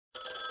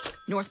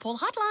North Pole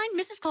Hotline,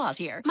 Mrs. Claus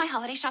here. My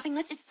holiday shopping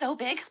list is so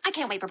big, I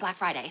can't wait for Black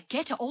Friday.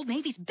 Get to Old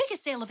Navy's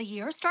biggest sale of the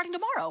year starting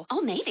tomorrow.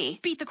 Old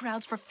Navy? Beat the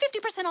crowds for 50%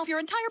 off your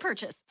entire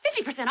purchase.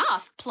 50%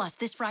 off? Plus,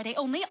 this Friday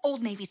only,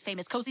 Old Navy's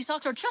famous cozy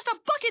socks are just $1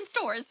 in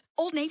stores.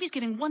 Old Navy's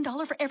giving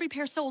 $1 for every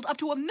pair sold up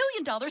to $1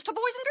 million to boys and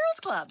girls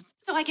clubs.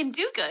 So I can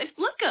do good,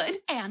 look good,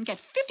 and get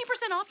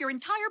 50% off your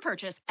entire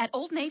purchase at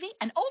Old Navy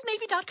and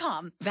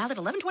OldNavy.com. Valid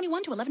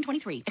 11/21 to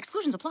 11/23.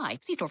 Exclusions apply.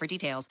 See store for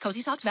details.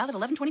 Cozy socks valid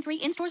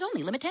 11/23 in stores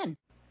only. Limit 10.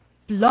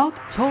 Blog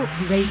Talk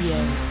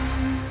Radio.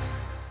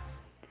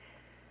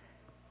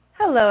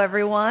 Hello,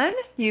 everyone.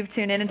 You've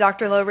tuned in to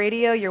Dr. Low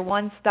Radio, your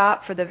one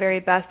stop for the very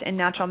best in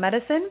natural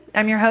medicine.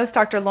 I'm your host,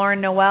 Dr. Lauren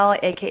Noel,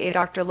 a.k.a.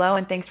 Dr. Low,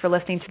 and thanks for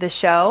listening to the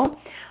show.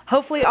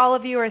 Hopefully all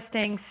of you are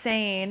staying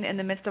sane in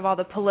the midst of all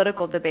the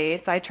political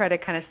debates. I try to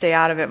kind of stay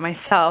out of it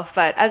myself.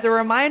 But as a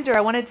reminder,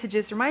 I wanted to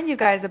just remind you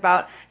guys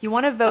about you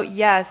want to vote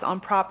yes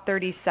on Prop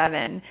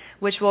 37,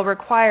 which will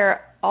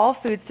require all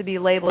foods to be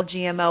labeled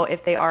GMO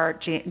if they are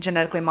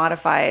genetically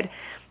modified.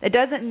 It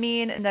doesn't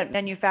mean that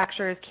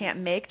manufacturers can't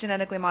make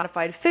genetically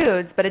modified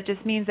foods, but it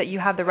just means that you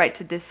have the right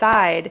to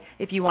decide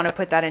if you want to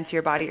put that into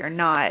your body or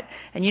not.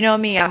 And you know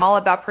me, I'm all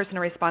about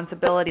personal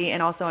responsibility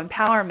and also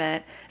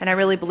empowerment, and I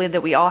really believe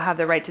that we all have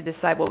the right to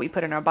decide what we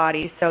put in our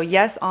bodies. So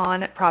yes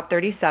on Prop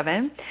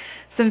 37.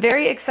 Some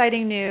very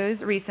exciting news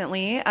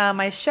recently.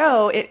 My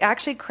show, it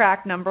actually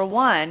cracked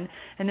 #1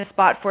 in the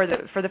spot for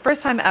the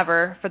first time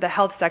ever for the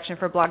health section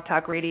for Blog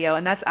Talk Radio,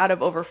 and that's out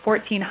of over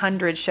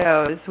 1,400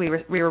 shows. We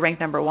were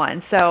ranked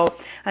 #1. So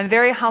I'm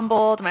very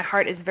humbled. My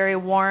heart is very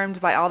warmed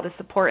by all the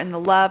support and the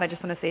love. I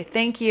just want to say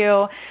thank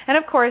you. And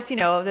of course, you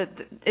know,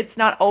 it's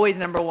not always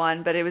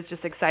 #1, but it was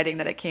just exciting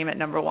that it came at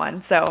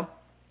 #1. So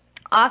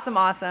awesome.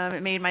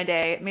 It made my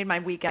day. It made my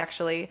week,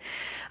 actually.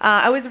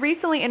 I was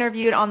recently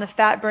interviewed on the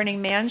Fat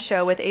Burning Man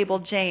show with Abel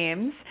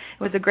James.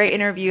 It was a great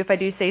interview, if I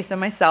do say so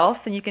myself,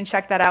 and you can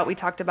check that out. We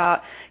talked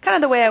about kind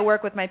of the way I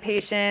work with my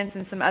patients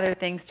and some other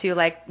things, too,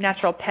 like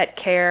natural pet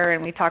care,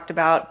 and we talked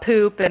about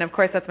poop, and, of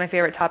course, that's my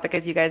favorite topic,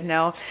 as you guys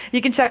know.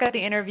 You can check out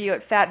the interview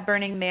at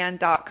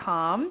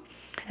fatburningman.com.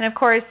 And, of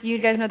course, you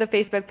guys know the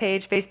Facebook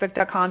page,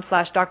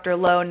 facebook.com/Dr.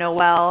 Low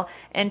Noel,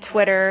 and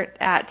Twitter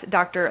at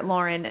Dr.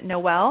 Lauren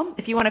Noel.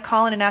 If you want to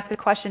call in and ask a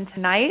question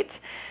tonight,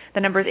 the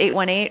number is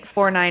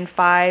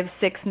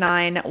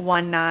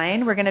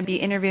 818-495-6919. We're going to be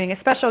interviewing a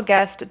special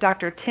guest,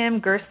 Dr. Tim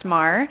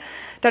Gerstmar.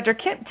 Dr.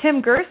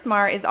 Tim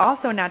Gerstmar is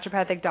also a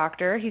naturopathic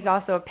doctor. He's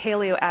also a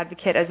paleo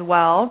advocate as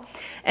well.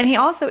 And he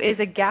also is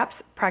a GAPS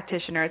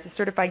practitioner. It's a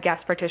certified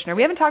GAPS practitioner.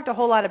 We haven't talked a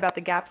whole lot about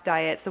the GAPS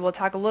diet, so we'll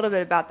talk a little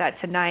bit about that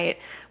tonight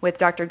with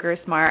Dr.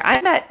 Gerstmar.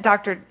 I met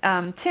Dr. Tim,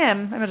 I'm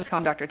going to just call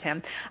him Dr.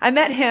 Tim. I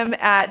met him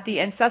at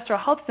the Ancestral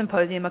Health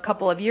Symposium a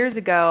couple of years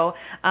ago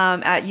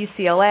at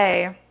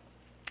UCLA.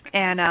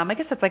 And I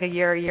guess that's like a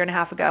year and a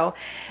half ago.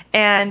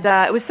 And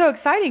it was so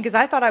exciting because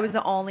I thought I was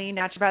the only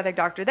naturopathic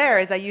doctor there,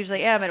 as I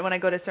usually am when I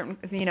go to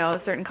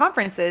certain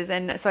conferences.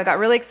 And so I got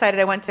really excited.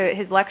 I went to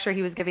his lecture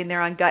he was giving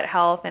there on gut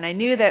health, and I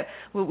knew that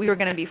we were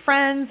going to be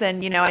friends,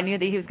 and, I knew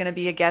that he was going to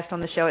be a guest on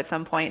the show at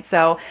some point.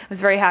 So I was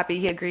very happy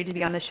he agreed to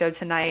be on the show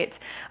tonight.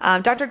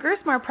 Dr.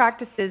 Gerstmar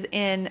practices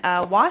in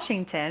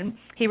Washington.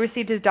 He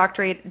received his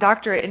doctorate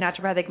in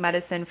naturopathic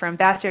medicine from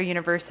Bastyr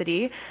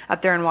University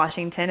up there in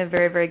Washington, a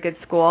very, very good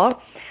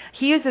school.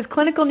 He uses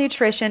clinical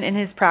nutrition in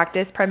his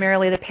practice,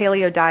 primarily the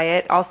paleo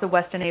diet, also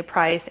Weston A.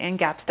 Price and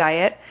GAPS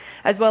diet,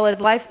 as well as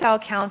lifestyle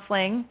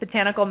counseling,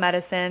 botanical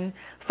medicine,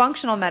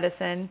 functional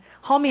medicine,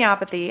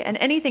 homeopathy, and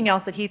anything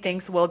else that he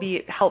thinks will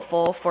be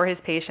helpful for his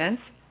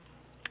patients.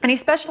 And he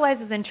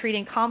specializes in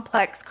treating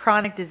complex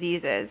chronic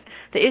diseases,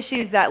 the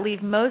issues that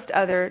leave most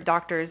other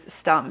doctors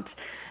stumped.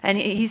 And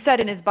he said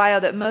in his bio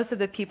that most of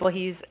the people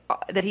he's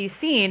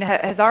seen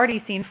has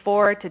already seen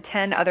 4 to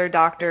 10 other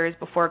doctors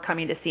before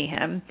coming to see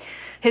him.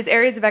 His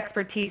areas of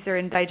expertise are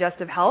in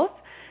digestive health.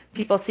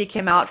 People seek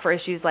him out for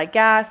issues like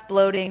gas,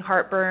 bloating,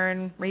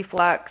 heartburn,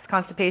 reflux,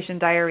 constipation,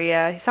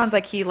 diarrhea. He sounds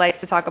like he likes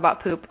to talk about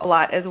poop a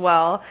lot as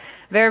well.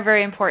 Very,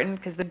 very important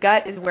because the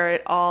gut is where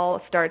it all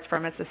starts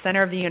from. It's the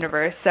center of the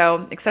universe.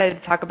 So excited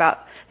to talk about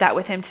that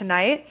with him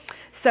tonight.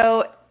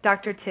 So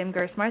Dr. Tim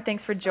Gerstmar,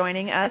 thanks for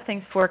joining us.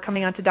 Thanks for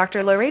coming on to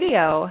Dr. Low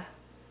Radio.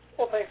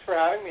 Well, thanks for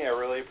having me. I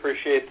really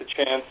appreciate the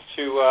chance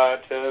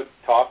to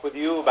talk with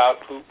you about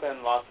poop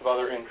and lots of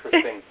other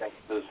interesting things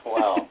as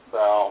well.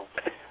 So,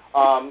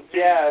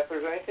 if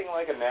there's anything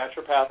like a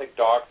naturopathic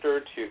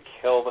doctor to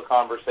kill the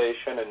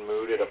conversation and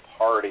mood at a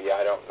party,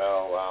 I don't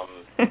know.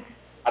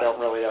 I don't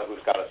really know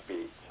who's got to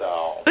speak.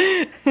 So.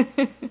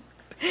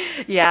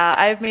 Yeah,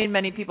 I've made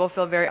many people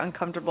feel very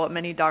uncomfortable at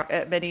many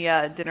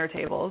dinner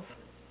tables.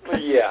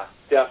 Yeah,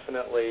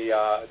 definitely.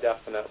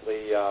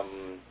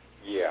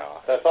 Yeah,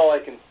 that's all I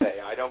can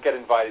say. I don't get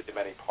invited to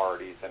many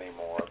parties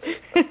anymore.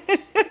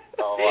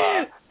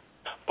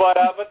 But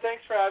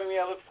thanks for having me.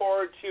 I look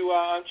forward to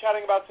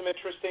chatting about some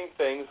interesting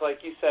things. Like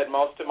you said,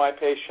 most of my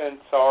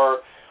patients are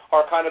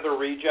kind of the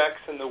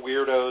rejects and the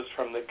weirdos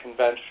from the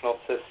conventional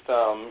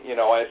system.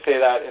 I say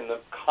that in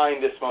the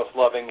kindest, most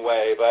loving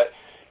way. But,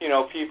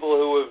 people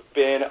who have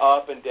been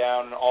up and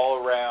down and all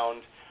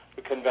around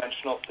the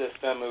conventional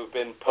system who've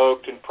been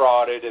poked and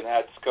prodded and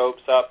had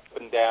scopes up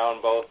and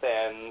down both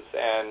ends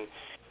and,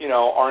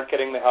 aren't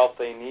getting the help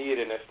they need.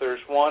 And if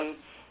there's one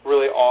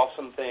really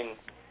awesome thing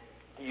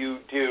you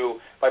do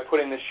by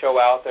putting this show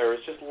out there is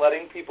just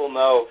letting people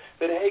know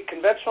that, hey,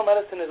 conventional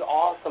medicine is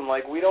awesome.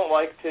 Like, we don't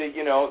like to,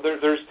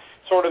 there's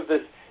sort of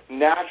this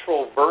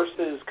natural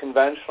versus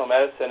conventional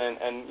medicine,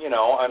 and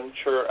I'm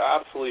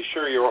absolutely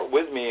sure you're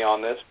with me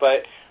on this,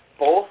 but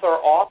both are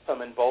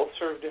awesome and both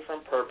serve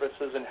different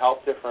purposes and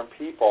help different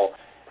people.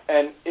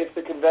 And if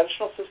the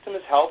conventional system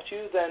has helped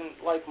you, then,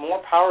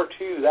 more power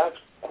to you. That's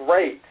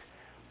great.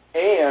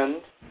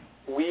 And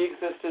we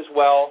exist as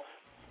well,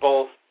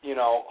 both,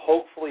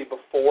 hopefully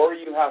before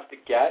you have to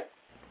get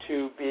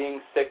to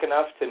being sick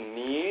enough to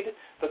need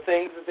the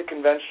things that the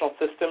conventional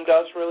system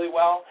does really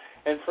well,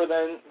 and for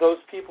then those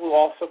people who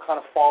also kind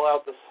of fall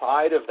out the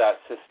side of that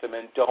system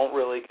and don't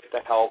really get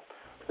the help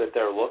that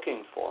they're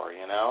looking for,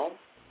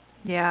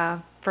 Yeah,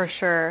 for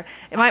sure.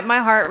 And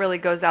my heart really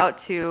goes out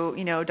to,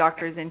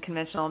 doctors in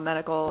conventional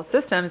medical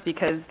systems,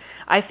 because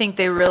I think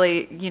they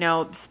really,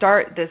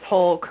 start this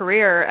whole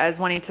career as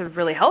wanting to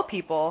really help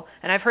people.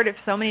 And I've heard it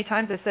so many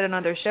times. I've said it on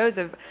other shows.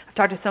 I've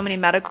talked to so many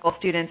medical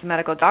students and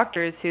medical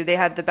doctors who they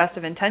had the best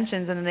of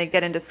intentions, and then they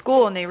get into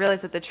school and they realize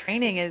that the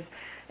training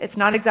it's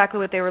not exactly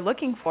what they were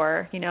looking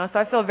for, So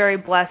I feel very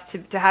blessed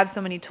to have so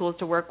many tools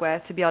to work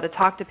with, to be able to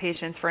talk to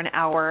patients for an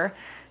hour,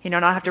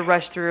 not have to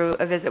rush through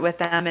a visit with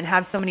them, and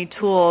have so many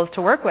tools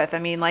to work with. I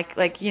mean,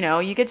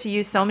 you get to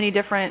use so many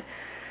different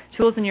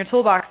tools in your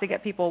toolbox to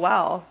get people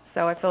well.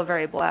 So I feel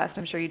very blessed.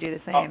 I'm sure you do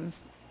the same.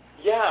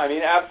 Yeah, I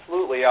mean,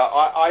 absolutely.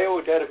 I owe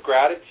a debt of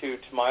gratitude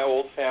to my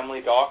old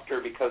family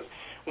doctor, because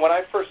when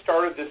I first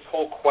started this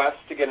whole quest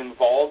to get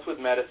involved with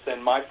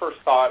medicine, my first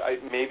thought,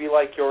 maybe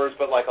like yours,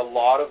 but like a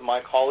lot of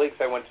my colleagues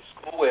I went to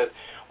school with,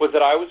 was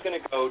that I was going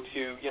to go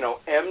to,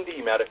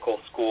 MD medical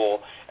school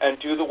and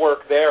do the work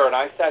there. And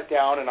I sat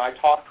down and I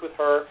talked with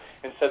her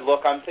and said,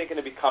 look, I'm thinking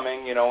of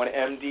becoming, an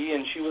MD.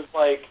 And she was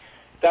like,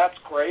 that's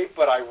great,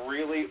 but I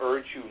really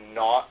urge you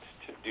not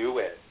to do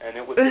it. And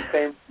it was the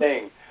same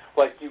thing.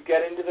 Like, you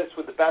get into this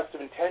with the best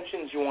of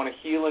intentions, you want to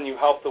heal and you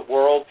help the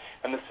world,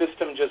 and the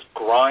system just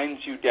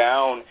grinds you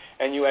down,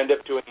 and you end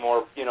up doing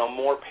more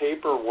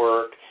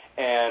paperwork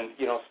and,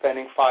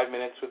 spending 5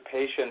 minutes with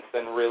patients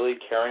than really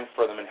caring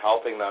for them and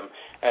helping them.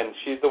 And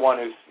she's the one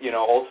who's,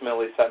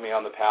 ultimately set me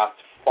on the path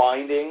to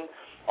finding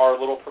our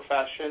little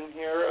profession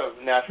here of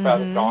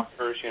naturopathic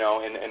doctors,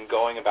 and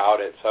going about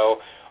it.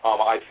 So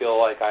I feel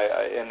like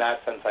in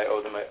that sense, I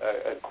owe them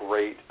a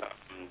great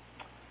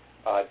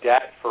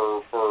debt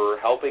for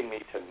helping me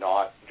to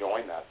not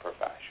join that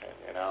profession,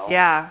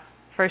 Yeah,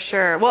 for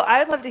sure. Well,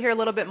 I'd love to hear a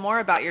little bit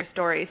more about your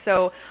story.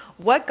 So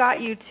what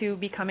got you to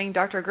becoming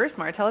Dr.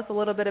 Gerstmar? Tell us a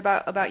little bit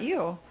about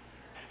you.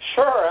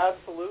 Sure,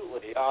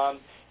 absolutely.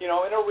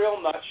 In a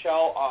real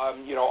nutshell,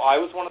 I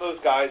was one of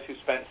those guys who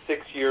spent 6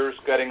 years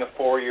getting a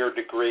 4-year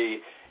degree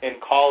in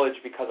college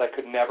because I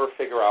could never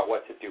figure out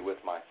what to do with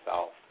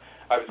myself.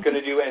 I was going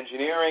to do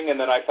engineering, and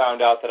then I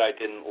found out that I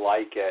didn't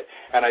like it.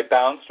 And I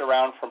bounced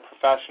around from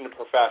profession to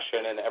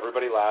profession, and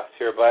everybody laughs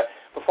here, but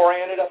before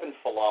I ended up in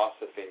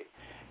philosophy.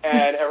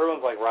 And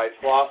everyone's like, right,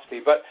 philosophy.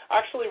 But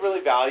I actually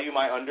really value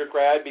my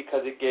undergrad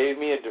because it gave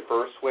me a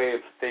diverse way of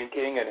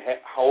thinking and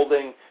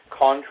holding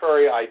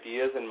contrary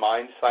ideas in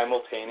mind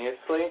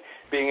simultaneously,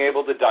 being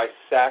able to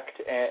dissect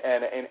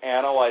and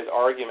analyze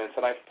arguments.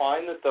 And I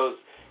find that those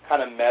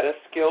kind of meta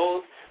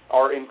skills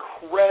are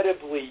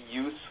incredibly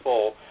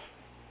useful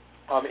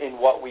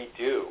in what we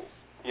do,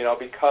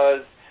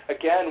 because,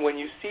 again, when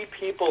you see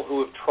people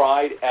who have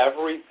tried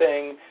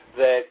everything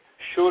that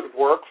should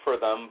work for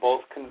them,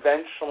 both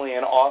conventionally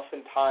and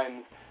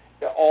oftentimes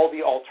all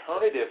the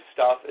alternative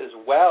stuff as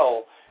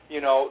well,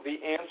 the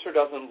answer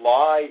doesn't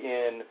lie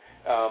in,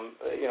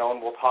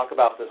 and we'll talk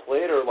about this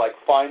later, like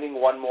finding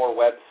one more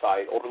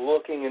website or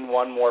looking in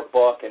one more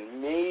book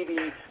and maybe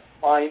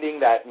finding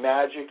that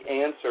magic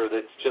answer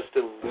that's just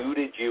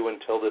eluded you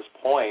until this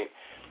point.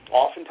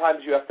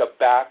 Oftentimes you have to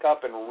back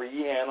up and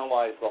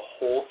reanalyze the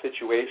whole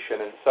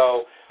situation. And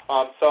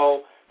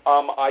so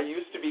I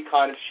used to be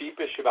kind of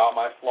sheepish about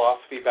my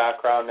philosophy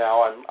background.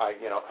 Now I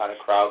kind of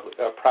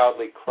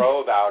proudly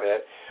crow about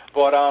it.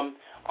 But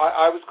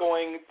I was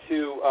going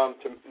to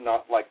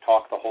not like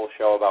talk the whole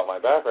show about my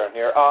background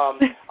here.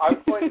 I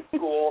was going to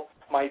school.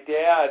 My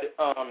dad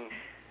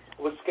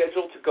was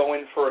scheduled to go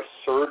in for a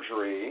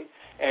surgery,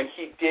 and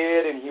he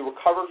did, and he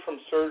recovered from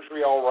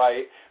surgery all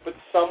right, but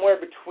somewhere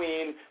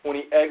between when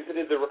he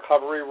exited the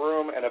recovery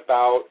room and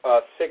about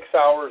 6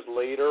 hours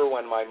later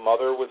when my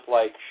mother was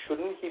like,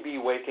 shouldn't he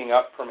be waking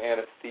up from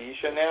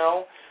anesthesia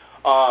now,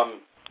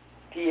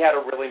 he had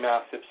a really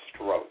massive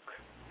stroke.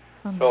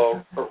 So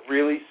a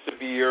really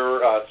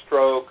severe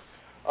stroke,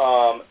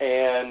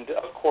 and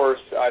of course,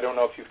 I don't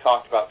know if you've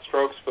talked about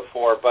strokes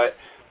before, but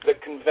the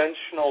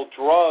conventional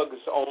drugs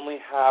only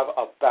have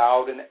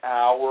about an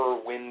hour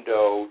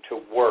window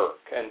to work.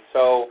 And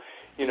so,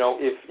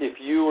 if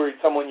you or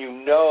someone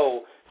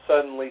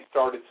suddenly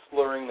started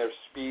slurring their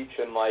speech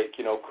and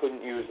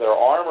couldn't use their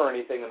arm or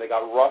anything and they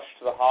got rushed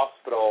to the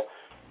hospital,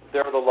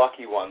 they're the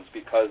lucky ones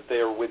because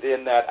they're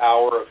within that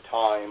hour of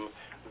time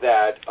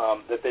that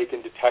they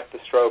can detect the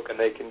stroke and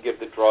they can give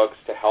the drugs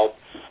to help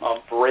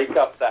break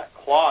up that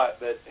clot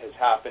that has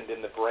happened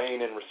in the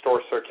brain and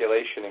restore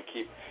circulation and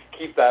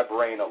keep that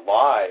brain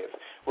alive.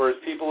 Whereas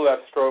people who have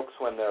strokes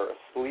when they're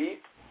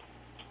asleep,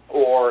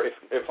 or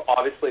if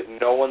obviously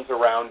if no one's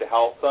around to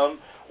help them,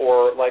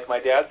 or like my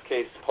dad's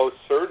case,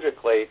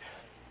 post-surgically,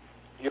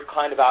 you're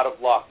kind of out of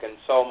luck. And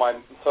so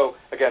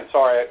again,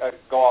 sorry, I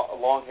go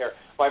along here.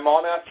 My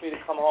mom asked me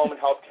to come home and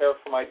help care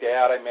for my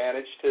dad. I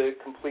managed to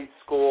complete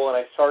school, and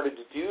I started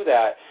to do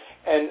that.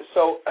 And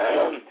so,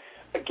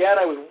 again,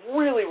 I was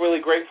really,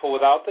 really grateful.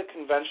 Without the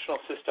conventional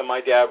system,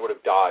 my dad would have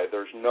died.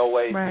 There's no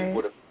way he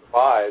would have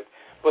survived.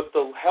 But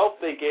the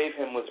help they gave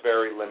him was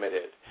very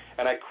limited.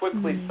 And I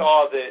quickly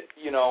saw that,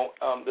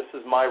 this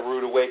is my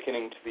rude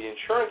awakening to the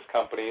insurance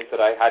companies that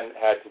I hadn't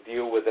had to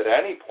deal with at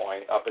any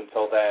point up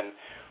until then.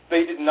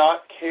 They did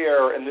not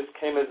care, and this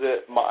came as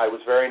I was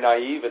very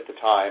naive at the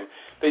time,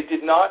 they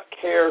did not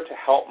care to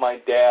help my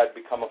dad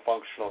become a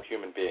functional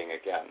human being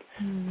again.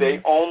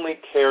 They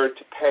only cared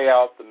to pay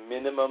out the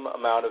minimum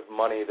amount of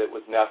money that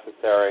was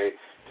necessary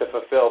to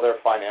fulfill their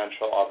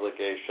financial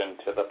obligation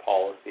to the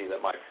policy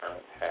that my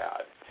parents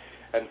had.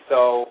 And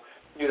so,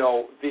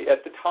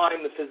 at the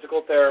time, the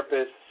physical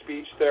therapists,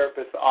 speech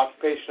therapists,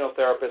 occupational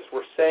therapists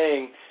were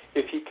saying,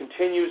 if he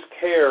continues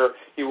care,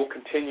 he will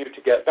continue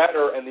to get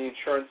better, and the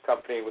insurance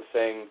company was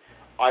saying,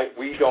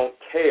 we don't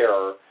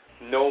care,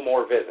 no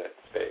more visits,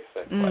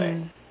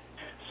 basically.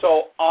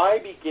 So I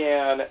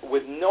began,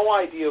 with no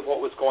idea of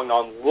what was going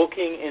on,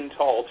 looking into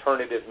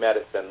alternative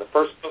medicine. The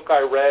first book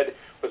I read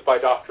was by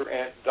Dr.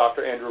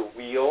 Andrew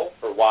Weil,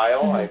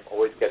 I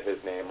always get his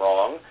name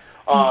wrong.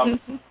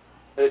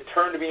 It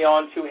turned me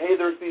on to, hey,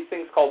 there's these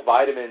things called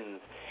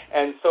vitamins.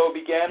 And so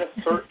began a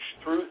search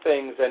through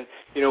things, and,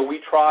 we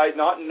tried,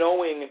 not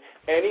knowing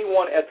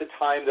anyone at the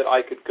time that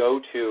I could go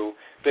to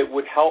that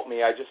would help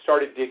me. I just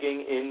started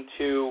digging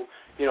into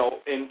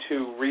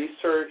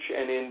research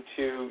and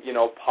into,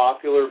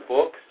 popular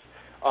books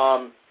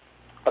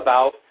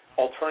about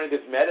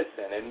alternative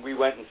medicine. And we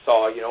went and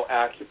saw,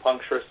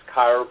 acupuncturists,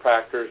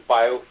 chiropractors,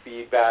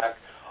 biofeedback,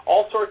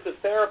 all sorts of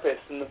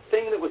therapists. And the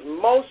thing that was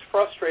most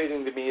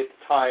frustrating to me at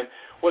the time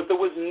was there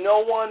was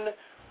no one.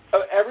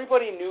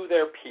 Everybody knew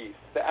their piece.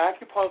 The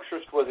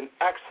acupuncturist was an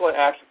excellent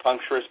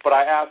acupuncturist, but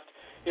I asked,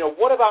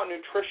 what about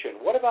nutrition?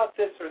 What about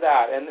this or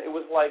that? And it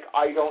was like,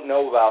 I don't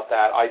know about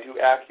that. I do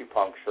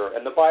acupuncture.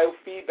 And the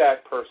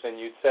biofeedback person,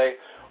 you'd say,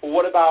 well,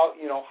 what about,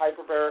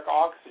 hyperbaric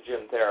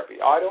oxygen therapy?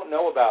 I don't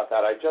know about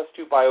that. I just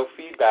do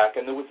biofeedback.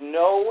 And there was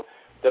no,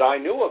 that I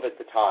knew of at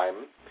the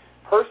time,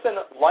 person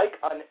like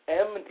an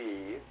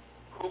MD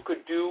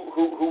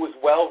who was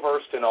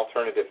well-versed in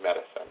alternative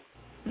medicine.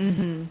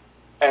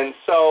 And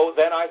so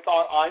then I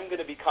thought, I'm going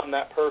to become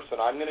that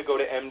person. I'm going to go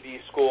to MD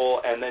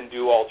school and then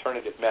do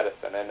alternative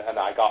medicine. And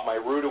I got my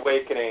rude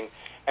awakening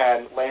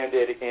and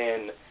landed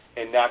in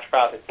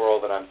naturopathic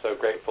world, and I'm so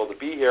grateful to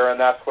be here. And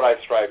that's what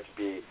I strive to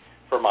be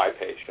for my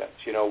patients.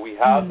 We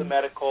have the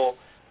medical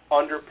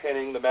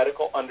underpinning, the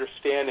medical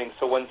understanding.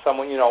 So when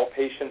someone,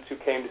 patients who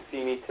came to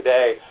see me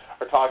today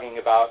are talking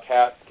about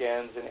CAT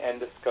scans and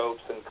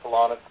endoscopes and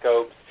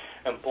colonoscopes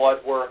and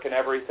blood work and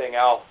everything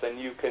else, and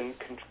you can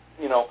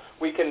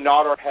we can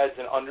nod our heads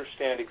and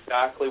understand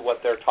exactly what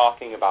they're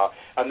talking about.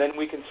 And then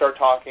we can start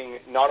talking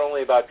not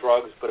only about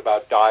drugs, but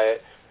about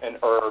diet and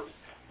herbs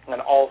and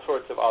all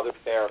sorts of other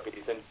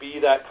therapies, and be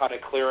that kind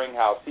of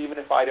clearinghouse. Even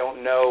if I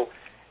don't know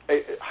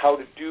how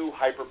to do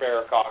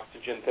hyperbaric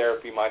oxygen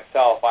therapy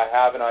myself, I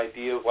have an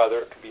idea of whether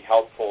it could be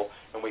helpful,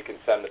 and we can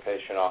send the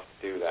patient off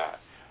to do that.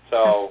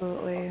 So,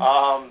 absolutely.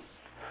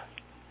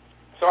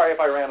 Sorry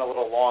if I ran a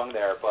little long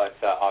there, but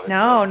obviously.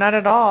 No, not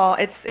at all.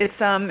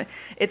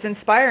 It's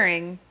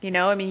inspiring.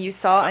 You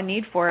saw a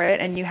need for it,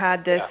 and you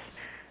had this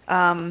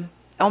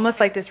almost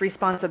like this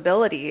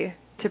responsibility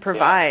to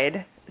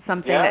provide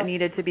something that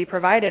needed to be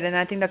provided, and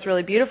I think that's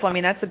really beautiful. I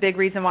mean, that's a big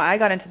reason why I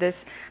got into this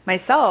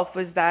myself,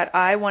 was that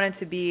I wanted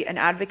to be an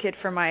advocate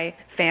for my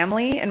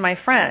family and my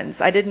friends.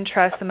 I didn't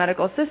trust the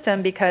medical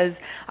system because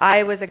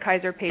I was a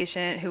Kaiser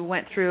patient who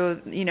went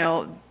through,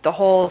 the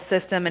whole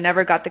system and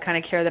never got the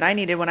kind of care that I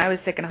needed when I was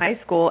sick in high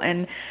school.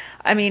 And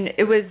I mean,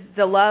 it was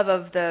the love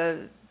of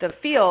the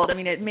field. I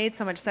mean, it made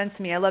so much sense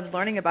to me. I loved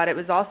learning about it. It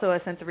was also a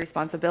sense of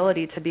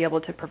responsibility to be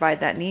able to provide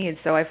that need.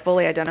 So I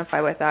fully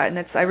identify with that, and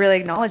I really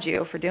acknowledge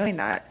you for doing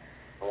that.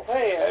 Well,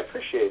 hey, I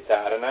appreciate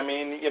that. And I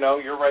mean,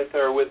 you're right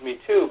there with me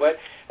too. But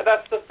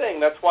that's the thing.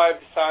 That's why I've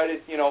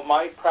decided,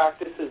 my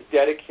practice is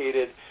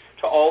dedicated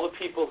to all the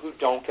people who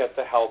don't get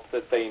the help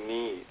that they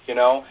need.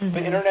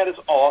 The internet is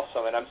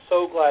awesome, and I'm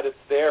so glad it's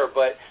there.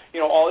 But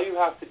all you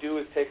have to do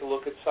is take a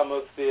look at some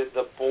of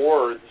the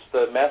boards,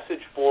 the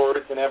message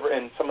boards,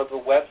 and some of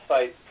the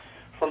websites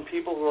from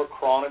people who are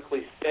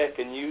chronically sick,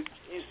 and you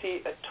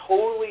see a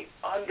totally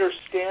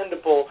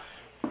understandable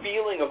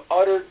feeling of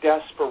utter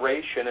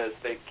desperation as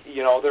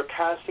they're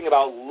casting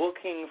about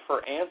looking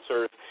for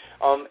answers,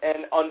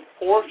 and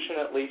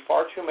unfortunately,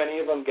 far too many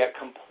of them get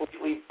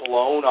completely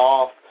blown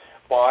off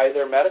by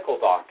their medical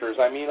doctors.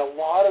 I mean, a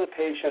lot of the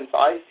patients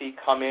I see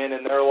come in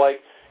and they're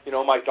like,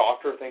 my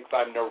doctor thinks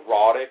I'm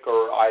neurotic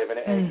or I have an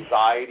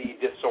anxiety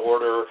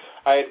disorder.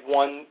 I had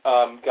one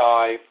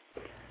guy,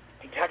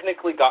 he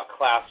technically got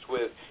classed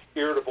with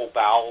irritable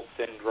bowel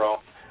syndrome,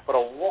 but a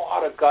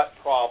lot of gut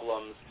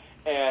problems.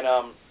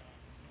 And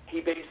he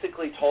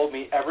basically told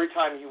me every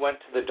time he went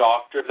to the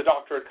doctor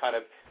had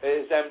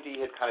his MD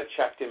had kind of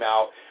checked him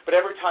out, but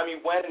every time he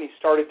went and he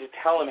started to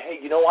tell him, hey,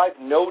 I've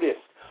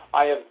noticed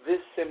I have this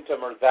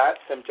symptom or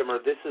that symptom or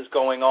this is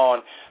going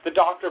on, the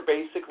doctor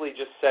basically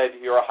just said,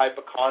 you're a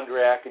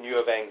hypochondriac and you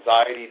have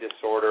anxiety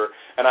disorder,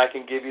 and I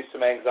can give you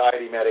some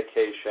anxiety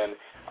medication.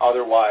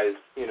 Otherwise,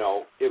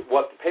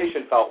 what the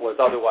patient felt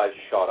was otherwise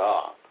shut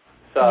up.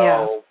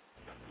 So,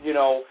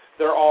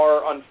 there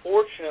are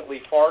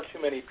unfortunately far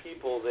too many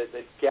people that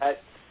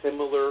get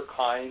similar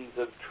kinds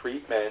of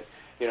treatment,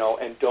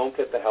 and don't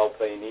get the help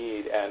they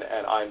need.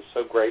 And I'm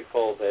so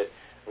grateful that,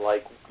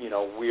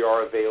 we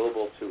are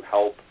available to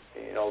help,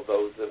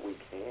 those that we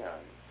can.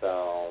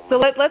 So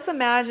let's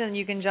imagine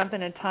you can jump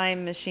in a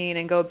time machine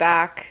and go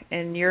back,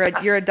 and you're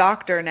a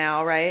doctor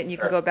now, right? And you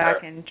can go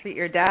back and treat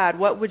your dad.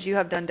 What would you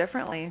have done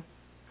differently?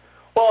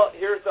 Well,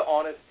 here's the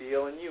honest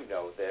deal, and you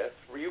know this.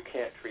 You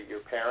can't treat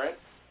your parents.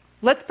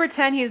 Let's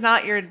pretend he's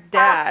not your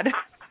dad.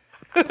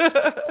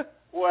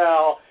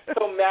 Well,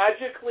 so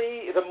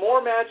magically, the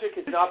more magic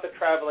is not the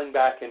traveling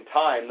back in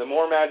time. The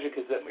more magic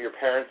is that your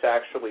parents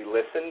actually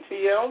listen to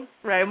you.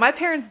 Right. My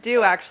parents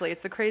do, actually.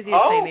 It's the craziest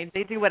thing.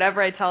 They do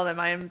whatever I tell them.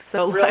 I am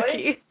so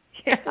lucky.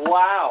 Yeah.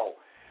 Wow.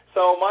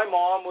 So my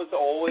mom was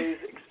always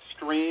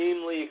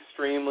extremely,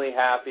 extremely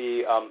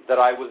happy that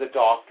I was a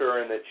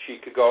doctor and that she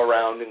could go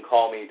around and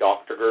call me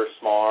Dr.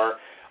 Gersmar.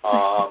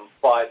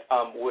 But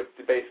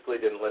basically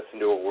didn't listen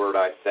to a word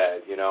I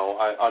said.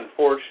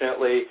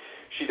 Unfortunately,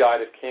 she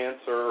died of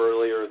cancer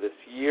earlier this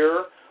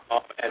year,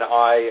 and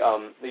I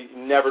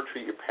never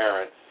treat your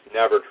parents.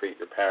 Never treat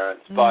your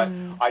parents. But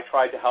I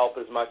tried to help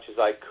as much as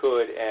I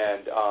could,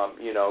 and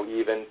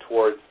even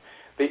towards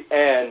the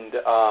end,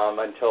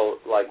 until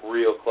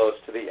real close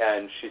to the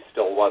end, she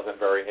still wasn't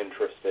very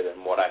interested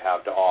in what I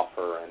have to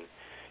offer,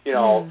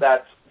 and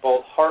that's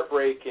both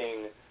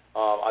heartbreaking.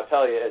 I'll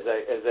tell you, as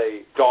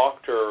a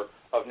doctor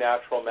of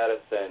natural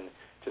medicine,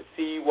 to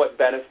see what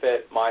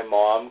benefit my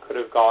mom could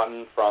have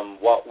gotten from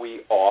what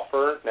we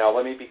offer. Now,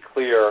 let me be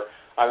clear.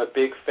 I'm a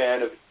big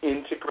fan of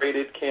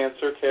integrated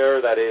cancer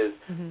care. That is,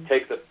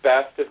 take the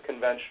best of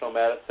conventional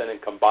medicine and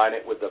combine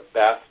it with the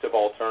best of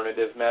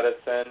alternative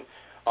medicine.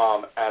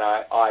 And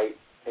I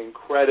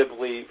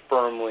incredibly,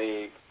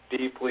 firmly,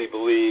 deeply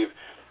believe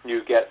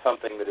you get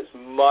something that is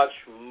much,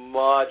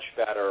 much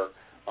better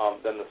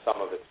than the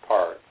sum of its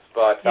parts.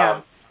 But,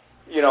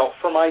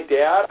 for my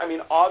dad,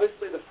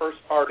 obviously the first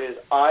part is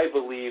I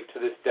believe to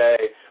this day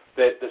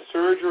that the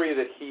surgery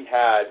that he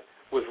had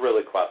was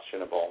really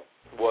questionable.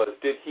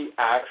 Did he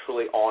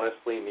actually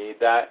honestly need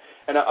that?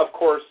 And, of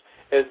course,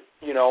 as,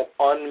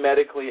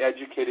 unmedically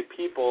educated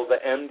people, the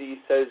MD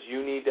says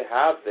you need to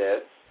have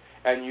this,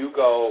 and you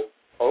go,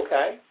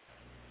 okay,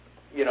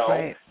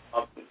 Right.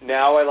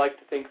 Now I like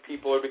to think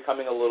people are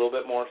becoming a little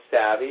bit more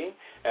savvy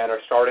and are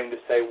starting to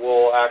say,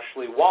 well,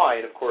 actually, why?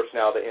 And, of course,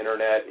 now the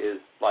Internet is,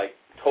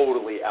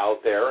 totally out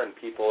there, and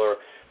people are,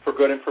 for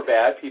good and for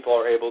bad, people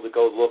are able to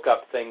go look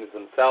up things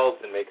themselves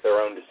and make their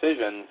own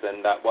decisions,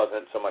 and that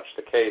wasn't so much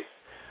the case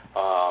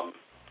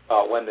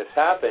when this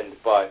happened.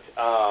 But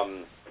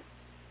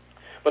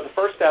the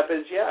first step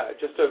is,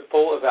 just a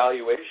full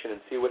evaluation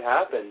and see what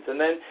happens. And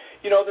then,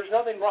 there's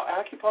nothing wrong.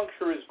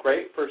 Acupuncture is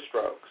great for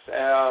strokes,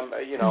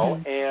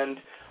 and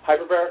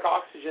hyperbaric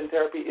oxygen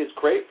therapy is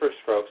great for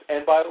strokes,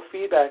 and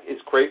biofeedback is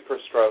great for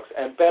strokes,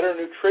 and better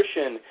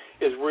nutrition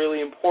is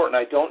really important.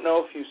 I don't know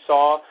if you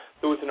saw,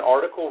 there was an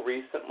article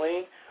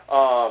recently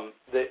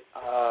that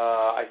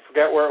I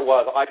forget where it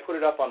was. I put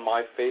it up on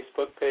my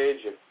Facebook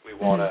page. If we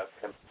want to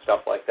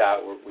stuff like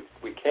that,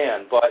 we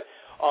can. But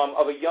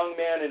of a young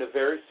man in a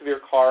very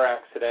severe car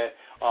accident,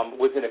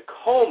 was in a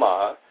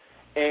coma,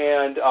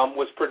 and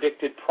was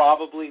predicted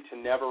probably to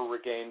never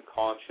regain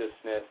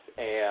consciousness,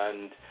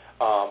 and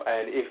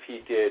if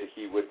he did,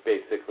 he would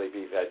basically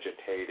be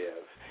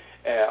vegetative,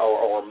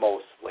 or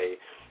mostly.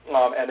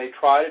 And they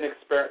tried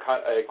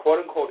a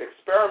quote-unquote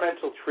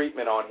experimental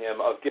treatment on him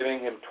of giving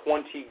him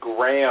 20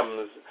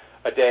 grams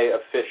a day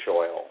of fish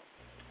oil.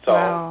 So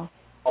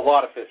a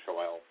lot of fish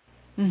oil.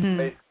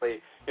 Basically,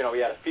 he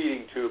had a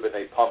feeding tube and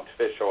they pumped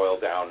fish oil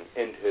down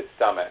into his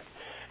stomach.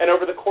 And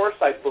over the course,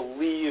 I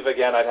believe,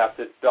 again, I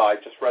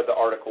just read the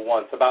article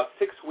once, about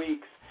 6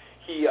 weeks,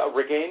 he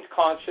regained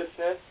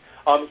consciousness.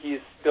 He's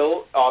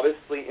still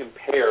obviously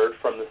impaired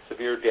from the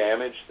severe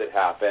damage that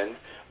happened,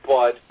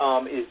 but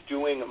is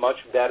doing much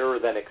better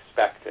than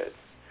expected.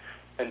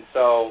 And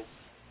so,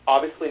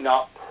 obviously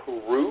not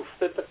proof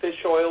that the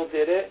fish oil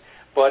did it,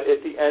 but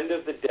at the end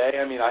of the day,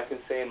 I can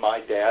say in my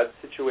dad's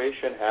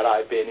situation, had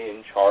I been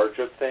in charge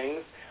of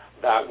things,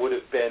 that would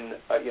have been,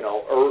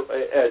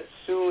 as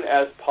soon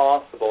as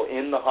possible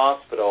in the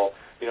hospital,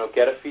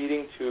 get a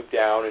feeding tube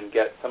down and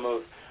get some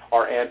of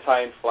our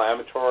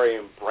anti-inflammatory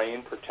and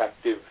brain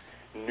protective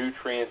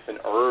nutrients and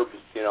herbs,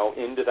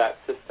 into that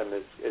system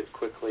as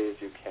quickly as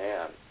you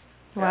can.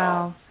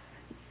 Wow.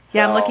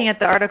 Yeah, I'm looking at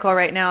the article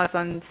right now. It's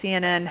on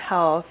CNN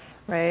Health,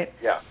 right?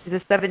 Yeah. He's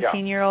a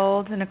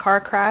 17-year-old in a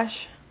car crash.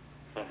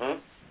 Mhm.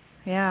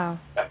 Yeah.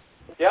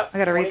 Yeah. I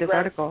got to read this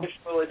article. Fish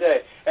oil a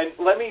day. And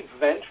let me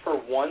vent for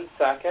 1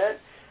 second.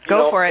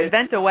 Go for it.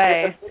 Vent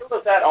away. In the middle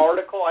of that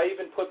article, I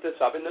even put this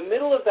up. In the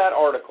middle of that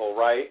article,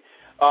 right,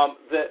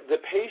 the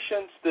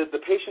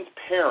patient's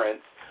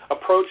parents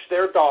approach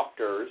their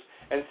doctors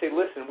and say,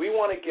 listen, we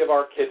want to give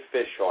our kid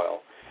fish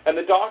oil. And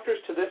the doctors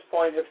to this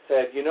point have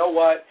said, you know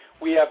what,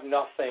 we have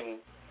nothing,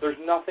 there's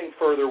nothing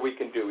further we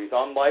can do. He's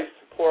on life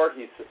support,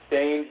 he's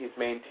sustained, he's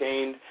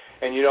maintained,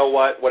 and you know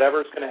what,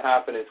 whatever's going to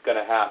happen is going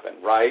to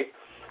happen, right?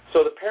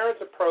 So the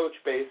parents approach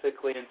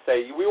basically and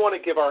say, we want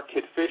to give our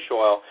kid fish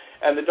oil,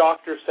 and the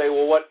doctors say,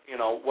 well, what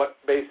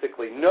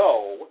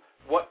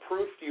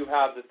proof do you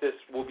have that this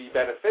will be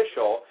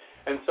beneficial?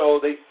 And so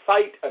they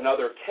cite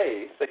another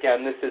case.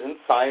 Again, this isn't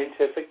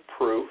scientific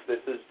proof.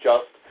 This is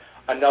just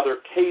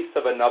another case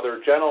of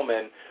another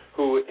gentleman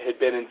who had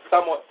been in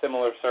somewhat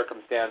similar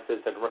circumstances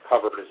and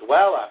recovered as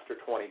well after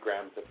 20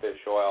 grams of fish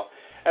oil.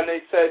 And they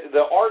said,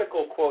 the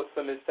article quotes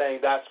them as saying,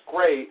 that's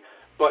great,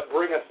 but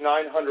bring us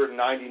 999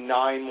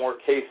 more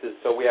cases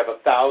so we have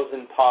 1,000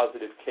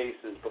 positive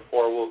cases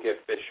before we'll give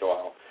fish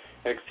oil.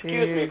 And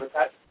excuse me, but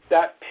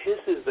that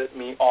pisses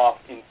me off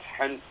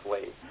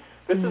intensely.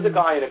 This is a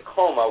guy in a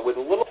coma with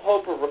a little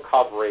hope of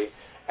recovery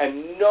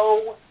and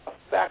no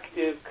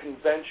effective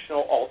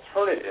conventional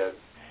alternative.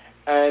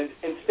 And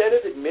instead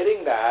of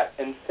admitting that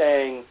and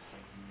saying,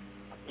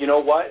 you know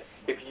what,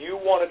 if you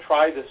want to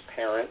try this,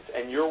 parents,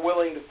 and you're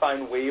willing to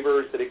sign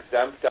waivers that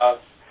exempt us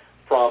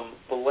from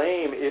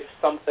blame if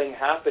something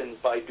happens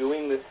by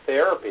doing this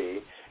therapy,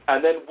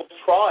 and then we'll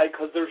try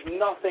because there's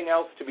nothing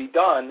else to be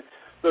done,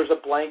 there's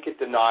a blanket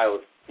denial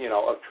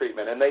of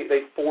treatment. And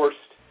they forced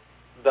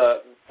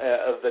the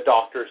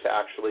doctors to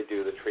actually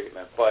do the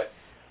treatment. But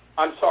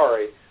I'm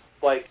sorry,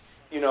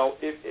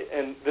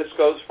 and this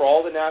goes for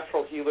all the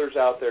natural healers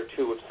out there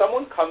too. If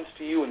someone comes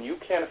to you and you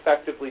can't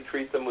effectively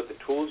treat them with the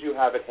tools you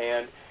have at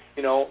hand,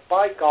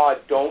 by God,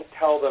 don't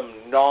tell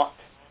them not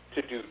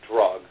to do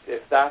drugs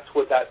if that's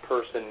what that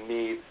person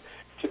needs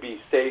to be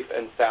safe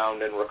and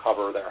sound and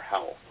recover their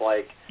health.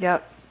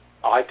 Yep.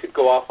 I could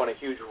go off on a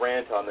huge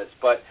rant on this,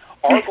 but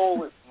our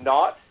goal is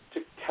not to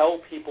tell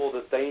people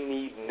that they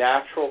need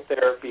natural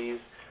therapies,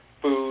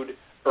 food,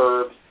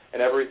 herbs,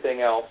 and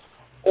everything else,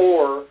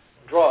 or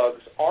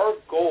drugs. Our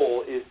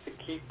goal is to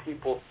keep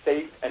people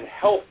safe and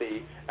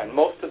healthy, and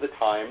most of the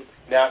time,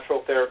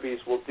 natural therapies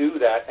will do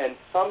that, and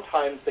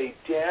sometimes they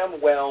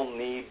damn well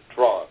need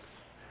drugs.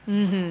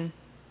 Mm-hmm.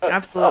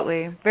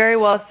 Absolutely. Very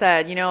well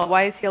said. A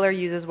wise healer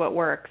uses what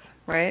works,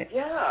 right?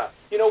 Yeah.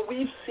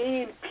 We've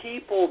seen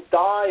people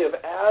die of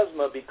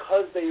asthma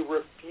because they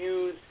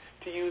refused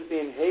to use the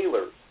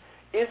inhalers.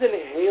 Is an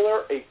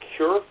inhaler a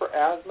cure for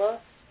asthma?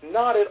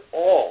 Not at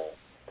all.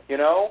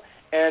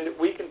 And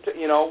we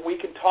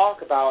can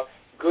talk about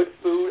good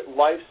food,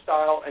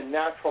 lifestyle, and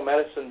natural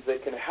medicines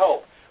that can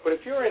help. But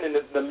if you're in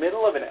the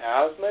middle of an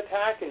asthma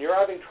attack and you're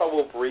having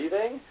trouble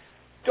breathing,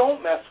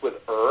 don't mess with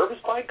herbs.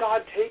 By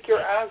God, take your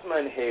asthma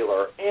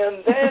inhaler,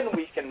 and then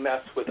we can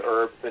mess with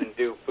herbs and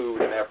do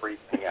food and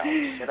everything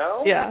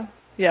else,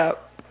 Yeah.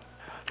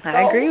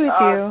 I agree with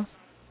you.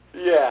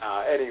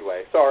 Yeah,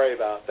 anyway, sorry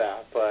about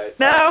that, but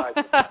no,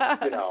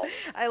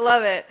 I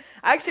love it.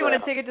 I actually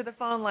want to take it to the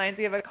phone lines.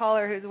 We have a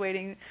caller who's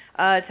waiting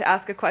to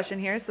ask a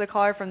question here. So the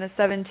caller from the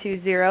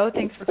 720,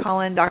 thanks for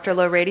calling Dr.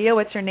 Lowe Radio.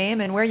 What's your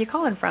name and where are you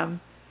calling from?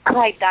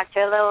 Hi,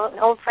 Dr. Lowe, an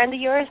old friend of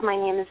yours. My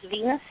name is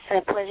Venus.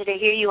 A pleasure to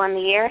hear you on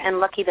the air, and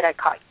lucky that I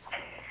caught you.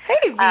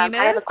 Hey, Venus.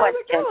 I have a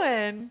question. How's it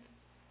going?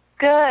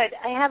 Good.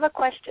 I have a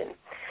question.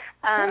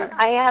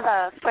 I have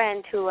a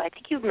friend who I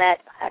think you've met,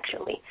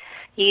 actually.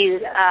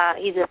 He's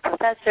a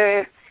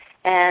professor,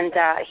 and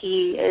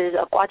he is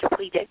a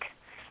quadriplegic,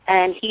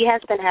 and he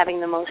has been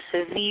having the most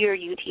severe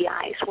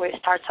UTIs, where it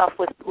starts off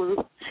with flu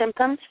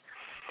symptoms,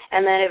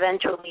 and then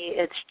eventually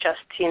it's just,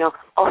 a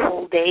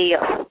whole day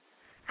of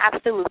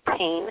absolute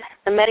pain.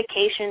 The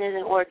medication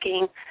isn't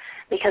working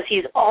because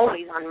he's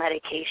always on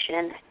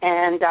medication,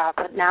 and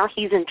but now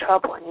he's in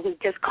trouble, and he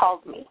just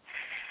called me.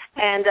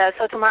 And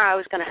so tomorrow I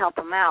was going to help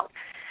him out,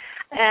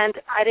 and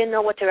I didn't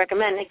know what to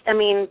recommend. I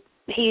mean,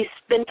 he's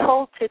been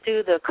told to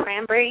do the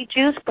cranberry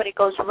juice, but it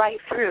goes right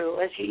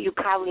through. As you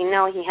probably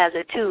know, he has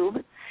a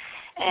tube,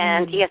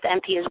 and he has to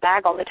empty his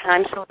bag all the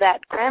time, so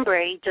that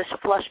cranberry just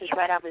flushes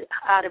right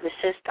out of his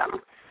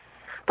system.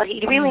 But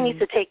he really needs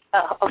to take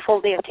a full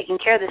day of taking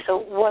care of this, so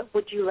what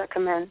would you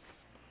recommend?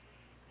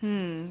 Let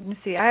me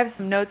see. I have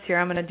some notes here.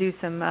 I'm going to do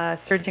some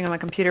searching on my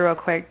computer real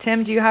quick.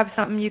 Tim, do you have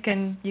something you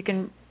can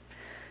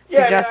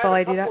suggest while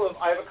I do that?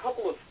 I have a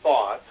couple of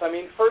thoughts. I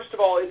mean, first of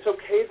all, it's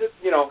okay that,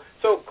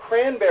 so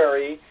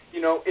cranberry,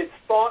 it's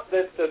thought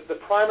that the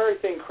primary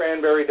thing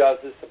cranberry does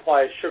is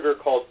supply a sugar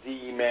called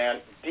D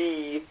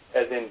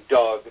as in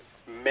Doug,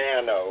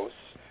 mannose,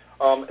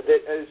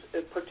 that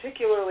is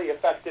particularly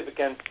effective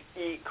against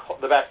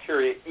the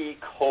bacteria E.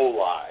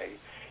 coli.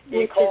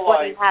 Which is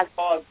what he has.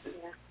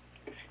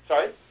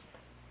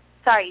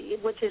 Sorry,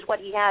 which is what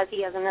he has.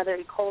 He has another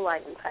E. coli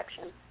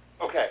infection.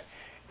 Okay.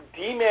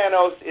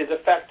 D-mannose is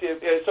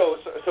effective. So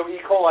E.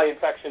 coli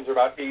infections are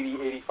about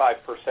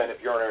 80-85%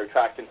 of urinary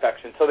tract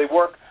infections. So they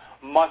work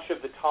much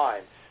of the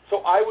time.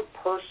 So I would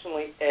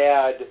personally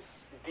add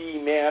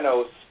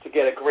D-mannose to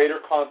get a greater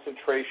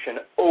concentration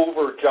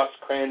over just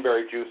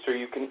cranberry juice, or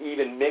you can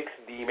even mix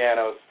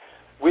D-mannose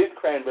with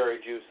cranberry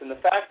juice. And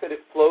the fact that it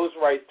flows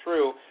right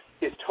through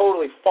is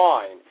totally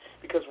fine,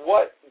 because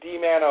what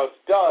D-mannose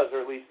does,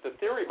 or at least the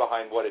theory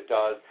behind what it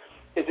does,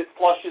 is it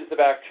flushes the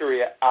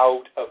bacteria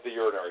out of the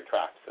urinary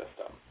tract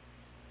system.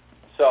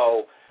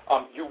 So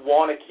you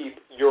want to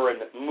keep urine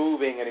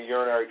moving in a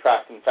urinary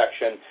tract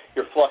infection.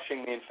 You're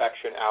flushing the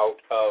infection out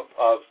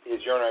of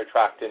his urinary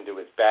tract into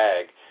his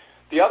bag.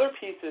 The other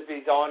piece is if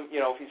he's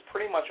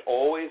pretty much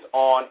always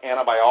on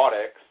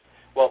antibiotics,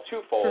 well,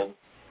 twofold.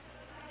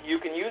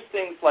 You can use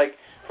things like,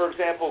 for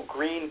example,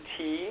 green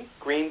tea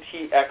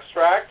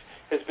extract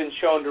has been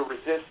shown to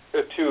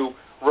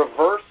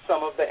reverse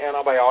some of the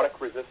antibiotic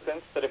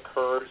resistance that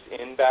occurs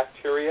in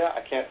bacteria.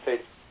 I can't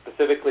say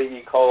specifically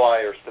E.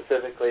 coli or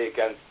specifically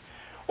against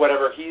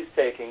whatever he's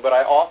taking, but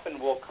I often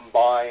will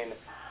combine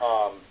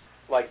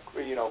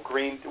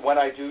when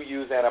I do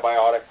use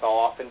antibiotics, I'll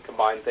often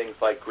combine things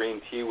like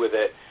green tea with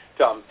it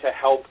to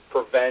help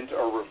prevent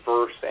or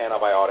reverse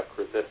antibiotic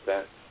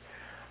resistance.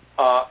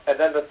 And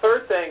then the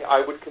third thing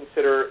I would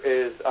consider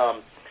is,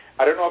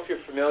 I don't know if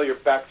you're familiar,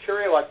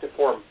 bacteria like to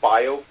form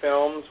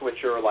biofilms,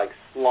 which are like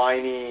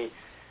slimy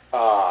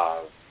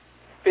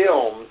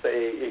films,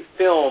 a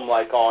film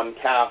like on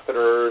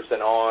catheters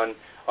and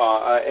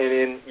and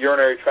in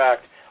urinary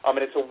tract, and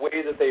it's a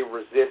way that they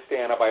resist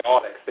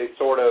antibiotics. They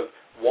sort of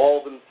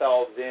wall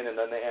themselves in, and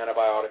then the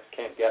antibiotics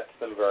can't get to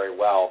them very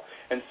well.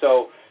 And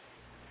so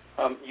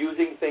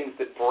using things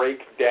that break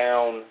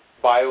down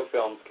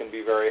biofilms can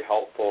be very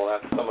helpful.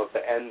 That's some of the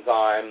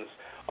enzymes,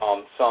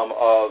 some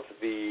of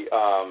the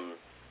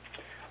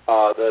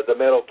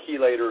metal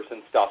chelators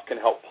and stuff can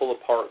help pull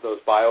apart those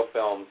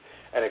biofilms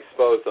and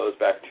expose those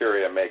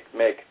bacteria, make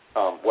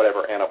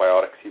whatever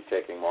antibiotics he's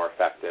taking more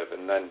effective.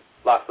 And then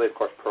lastly, of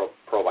course,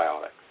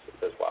 probiotics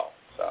as well.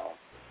 So.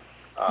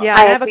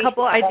 I have a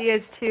couple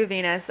ideas too,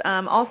 Venus.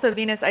 Also,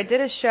 Venus, I did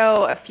a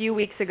show a few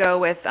weeks ago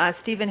with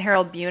Stephen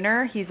Harold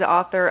Buhner. He's the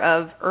author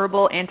of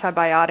Herbal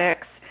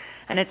Antibiotics,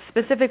 and it's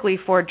specifically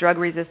for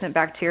drug-resistant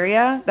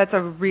bacteria. That's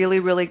a really,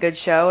 really good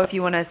show. If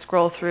you want to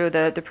scroll through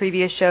the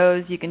previous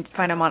shows, you can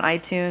find them on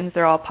iTunes.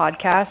 They're all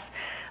podcasts.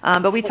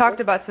 But we talked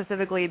about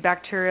specifically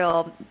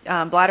bacterial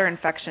bladder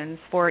infections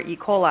for E.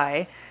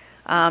 coli.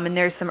 And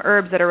there's some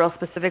herbs that are real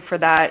specific for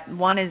that.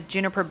 One is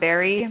juniper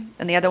berry,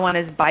 and the other one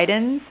is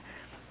Bidens,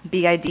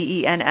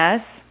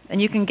 Bidens. And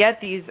you can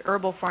get these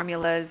herbal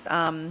formulas.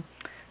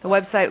 The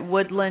website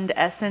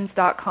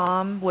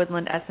woodlandessence.com,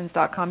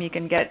 woodlandessence.com. You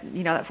can get,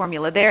 that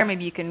formula there.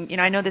 Maybe you can,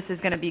 I know this is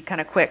going to be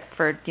kind of quick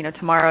for,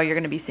 tomorrow you're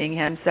going to be seeing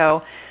him.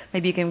 So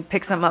maybe you can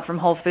pick some up from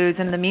Whole Foods.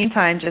 And in the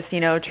meantime, just,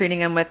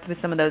 treating him with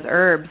some of those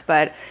herbs.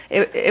 But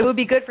it would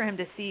be good for him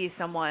to see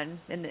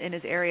someone in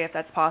his area if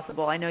that's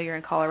possible. I know you're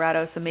in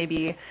Colorado, so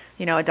maybe,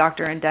 a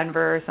doctor in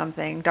Denver or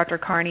something. Dr.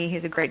 Carney,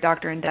 he's a great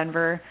doctor in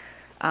Denver.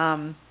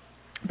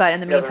 But in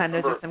the meantime,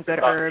 there's just some good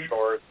herbs.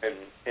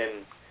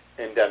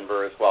 In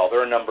Denver as well.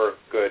 There are a number of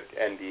good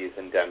NDs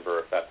in Denver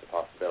if that's a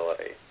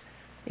possibility.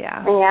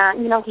 Yeah. Yeah,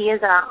 he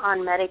is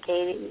on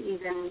Medicaid,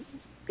 even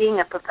being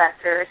a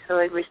professor, so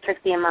it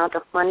restricts the amount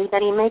of money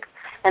that he makes,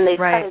 and they've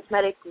cut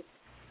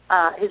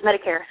his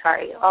Medicare,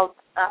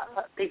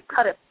 they've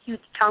cut a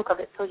huge chunk of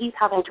it, so he's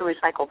having to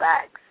recycle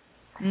bags,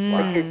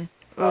 which is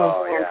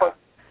very important.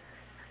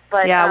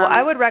 But,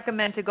 I would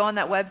recommend to go on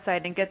that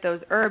website and get those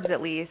herbs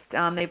at least.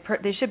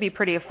 They should be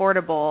pretty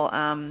affordable,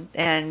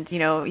 and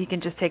you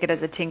can just take it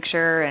as a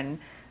tincture, and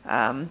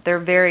they're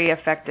very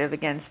effective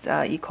against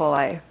E.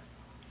 coli.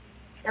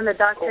 And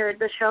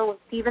the show with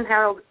Stephen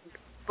Harold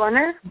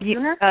Buhner?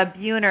 Buhner,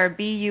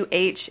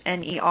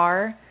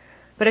 Buhner.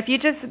 But if you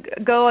just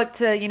go to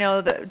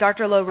the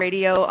Dr. Lowe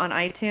Radio on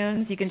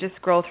iTunes, you can just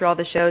scroll through all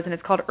the shows, and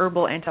it's called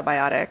Herbal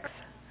Antibiotics.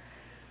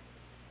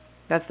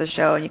 That's the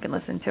show, and you can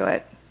listen to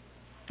it.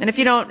 And if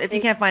you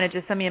can't find it,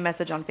 just send me a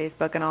message on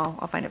Facebook, and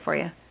I'll find it for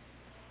you.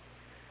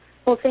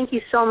 Well, thank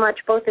you so much,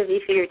 both of you,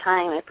 for your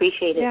time. I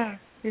appreciate it. Yeah,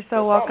 you're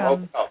so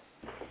welcome.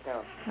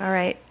 All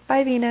right.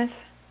 Bye, Venus.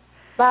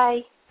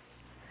 Bye.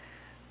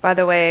 By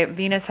the way,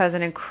 Venus has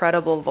an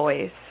incredible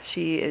voice.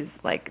 She is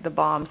like the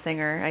bomb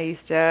singer. I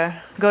used to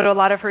go to a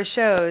lot of her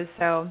shows,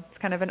 so it's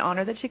kind of an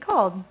honor that she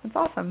called. It's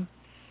awesome.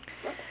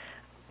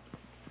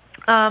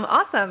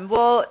 Awesome.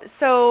 Well,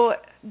 so,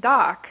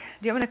 Doc,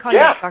 do you want me to call you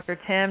Dr.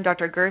 Tim,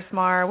 Dr.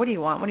 Gersmar? What do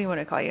you want? What do you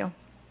want to call you?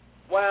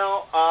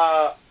 Well,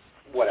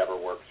 whatever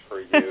works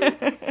for you.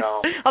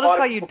 I'll just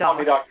call you Doc. Call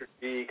me Dr.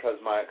 G because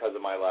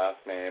of my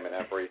last name and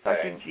everything.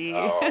 Dr. G.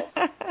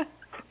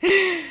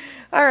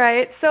 All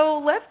right,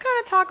 so let's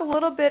kind of talk a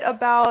little bit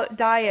about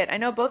diet. I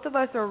know both of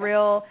us are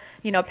real,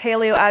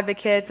 paleo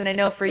advocates, and I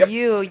know for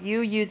you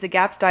use the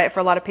GAPS diet for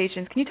a lot of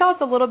patients. Can you tell us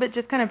a little bit,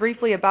 just kind of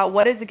briefly, about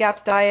what is the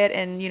GAPS diet,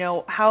 and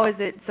how is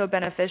it so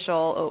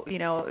beneficial,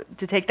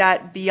 to take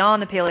that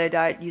beyond the paleo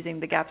diet using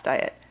the GAPS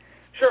diet?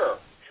 Sure,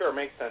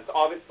 makes sense.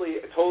 Obviously,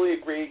 I totally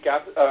agree.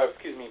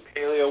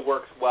 Paleo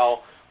works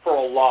well for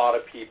a lot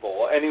of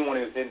people. Anyone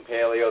who's in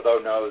paleo, though,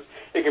 knows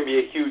it can be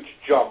a huge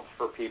jump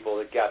for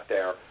people to get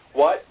there.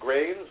 What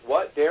grains?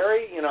 What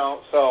dairy?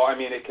 So I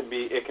mean, it can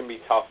be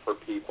tough for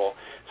people.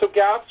 So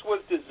GAPS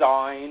was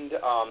designed,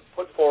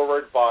 put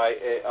forward by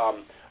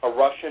a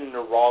Russian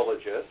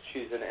neurologist.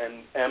 She's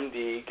an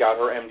MD, got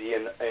her MD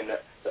in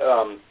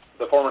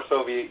the former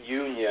Soviet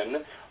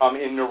Union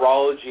in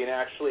neurology, and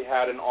actually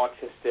had an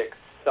autistic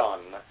son.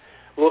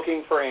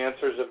 Looking for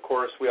answers, of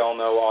course, we all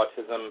know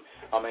autism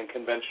in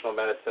conventional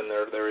medicine,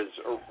 there is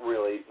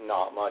really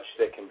not much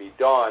that can be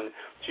done.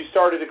 She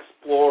started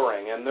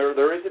exploring, and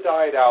there is a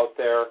diet out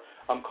there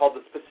called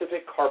the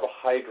specific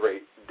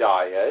carbohydrate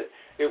diet.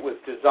 It was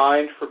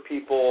designed for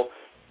people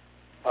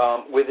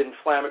with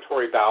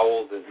inflammatory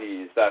bowel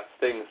disease. That's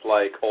things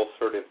like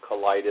ulcerative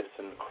colitis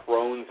and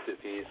Crohn's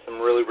disease, some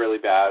really, really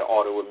bad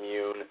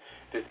autoimmune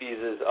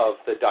diseases of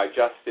the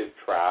digestive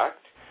tract.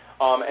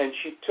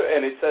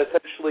 And it's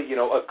essentially,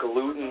 a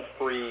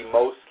gluten-free,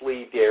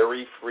 mostly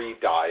dairy-free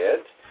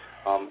diet.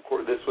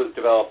 This was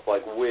developed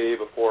way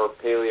before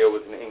paleo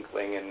was an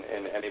inkling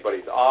in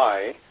anybody's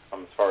eye,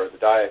 as far as the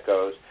diet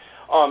goes.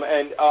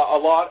 And a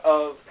lot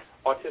of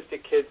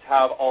autistic kids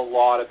have a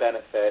lot of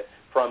benefit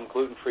from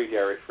gluten-free,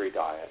 dairy-free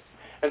diet.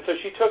 And so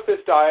she took this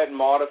diet and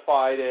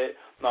modified it,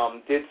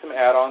 did some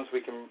add-ons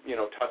we can,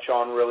 touch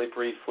on really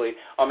briefly,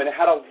 and it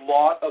had a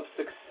lot of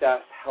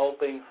success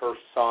helping her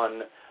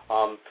son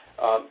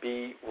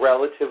be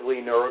relatively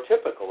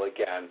neurotypical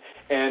again,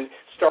 and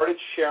started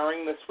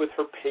sharing this with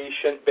her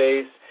patient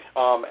base,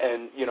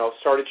 and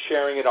started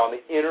sharing it on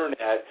the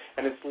internet,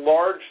 and it's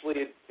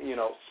largely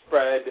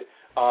spread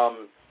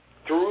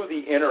through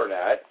the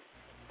internet.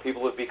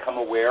 People have become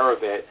aware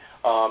of it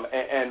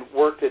and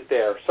worked it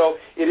there. So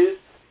it is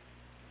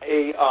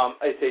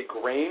it's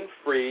a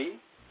grain-free.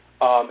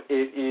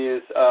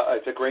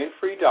 It's a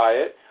grain-free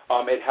diet.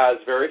 It has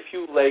very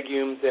few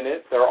legumes in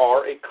it. There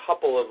are a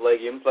couple of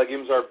legumes.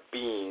 Legumes are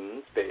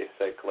beans,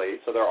 basically.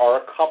 So there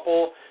are a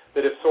couple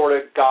that have sort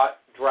of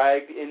got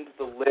dragged into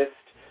the list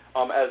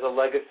as a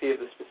legacy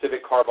of the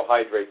specific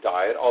carbohydrate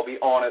diet. I'll be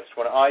honest,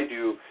 when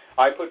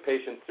I put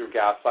patients through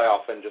GAPS, I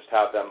often just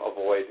have them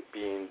avoid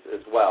beans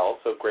as well,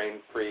 so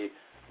grain-free,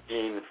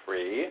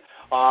 bean-free.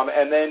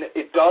 And then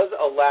it does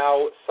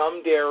allow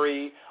some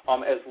dairy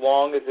as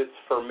long as it's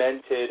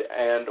fermented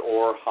and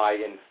or high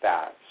in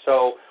fat.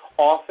 So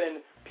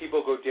often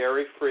people go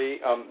dairy-free.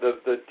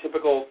 The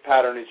typical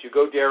pattern is you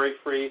go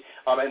dairy-free,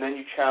 and then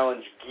you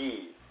challenge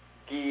ghee.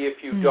 Ghee,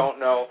 if you don't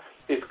know,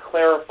 is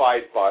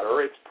clarified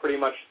butter. It's pretty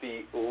much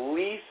the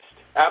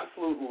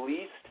absolute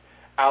least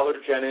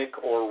allergenic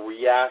or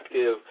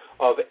reactive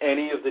of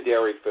any of the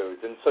dairy foods.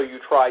 And so you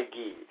try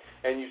ghee,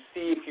 and you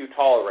see if you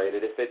tolerate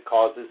it, if it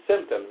causes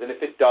symptoms. And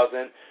if it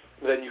doesn't,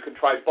 then you can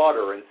try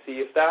butter and see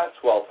if that's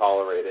well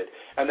tolerated.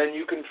 And then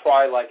you can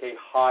try a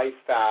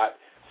high-fat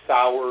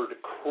soured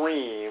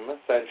cream,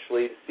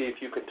 essentially, to see if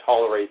you can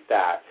tolerate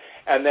that.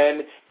 And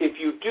then if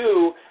you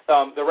do,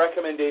 the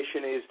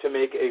recommendation is to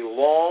make a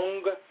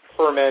long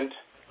ferment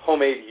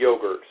homemade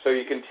yogurt. So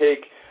you can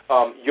take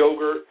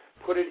yogurt,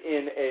 put it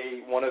in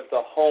one of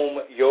the home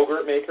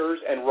yogurt makers,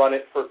 and run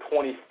it for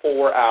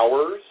 24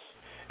 hours,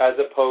 as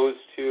opposed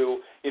to,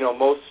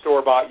 most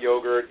store-bought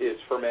yogurt is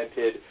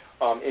fermented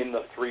in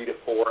the 3 to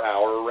 4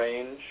 hour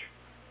range.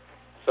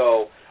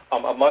 So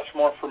a much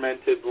more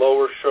fermented,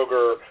 lower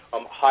sugar,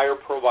 higher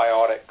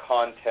probiotic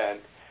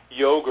content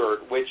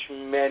yogurt, which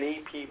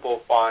many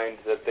people find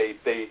that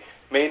they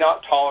may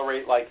not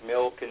tolerate like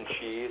milk and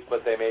cheese, but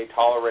they may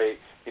tolerate,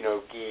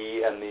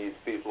 ghee and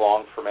these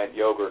long ferment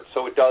yogurts.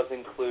 So it does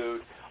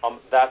include,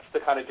 that's the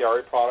kind of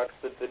dairy products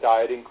that the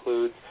diet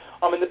includes.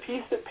 And the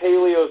piece that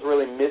paleo is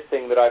really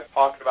missing that I've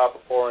talked about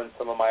before in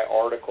some of my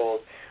articles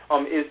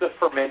is the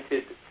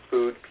fermented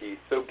food piece.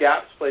 So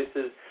GAPS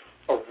places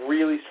a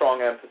really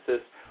strong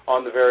emphasis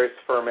on the various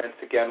ferments,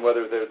 again,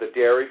 whether they're the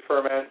dairy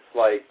ferments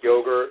like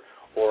yogurt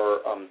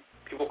or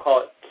people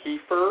call it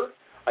kefir.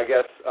 I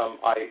guess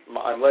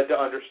I'm led to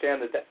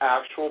understand that the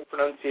actual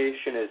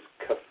pronunciation is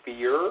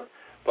kefir,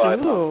 but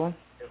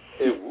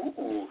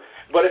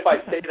but if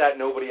I say that,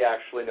 nobody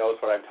actually knows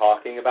what I'm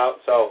talking about.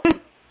 So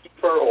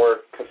kefir or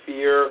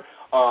kefir,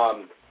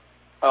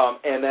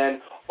 and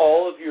then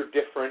all of your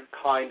different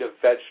kind of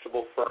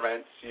vegetable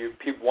ferments.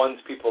 Ones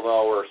people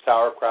know are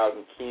sauerkraut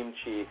and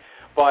kimchi,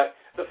 but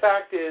the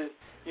fact is,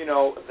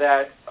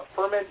 that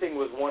fermenting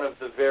was one of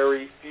the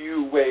very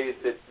few ways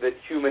that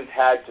humans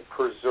had to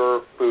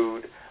preserve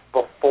food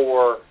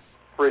before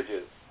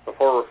fridges,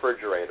 before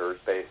refrigerators,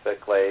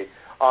 basically.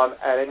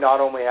 And it not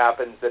only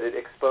happens that it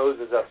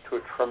exposes us to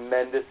a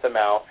tremendous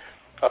amount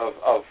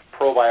of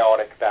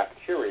probiotic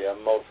bacteria,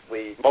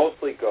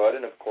 mostly good,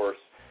 and of course,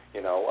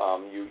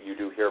 You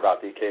do hear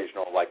about the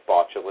occasional, like,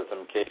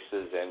 botulism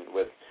cases and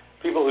with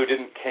people who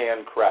didn't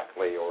can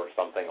correctly or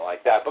something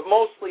like that, but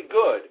mostly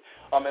good.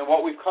 And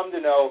what we've come to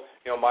know,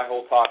 my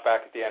whole talk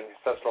back at the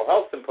Ancestral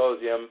Health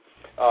Symposium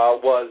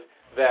was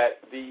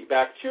that the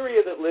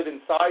bacteria that live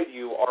inside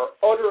you are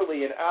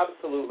utterly and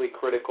absolutely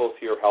critical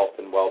to your health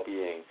and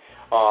well-being.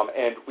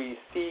 And we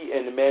see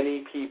in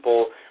many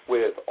people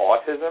with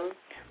autism,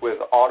 with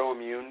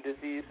autoimmune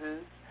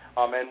diseases,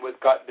 and with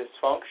gut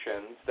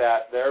dysfunctions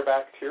that their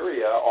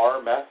bacteria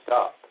are messed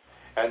up.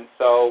 And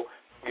so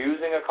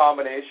using a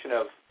combination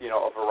of,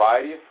 a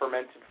variety of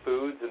fermented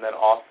foods and then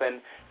often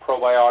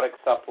probiotic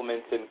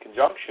supplements in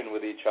conjunction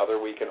with each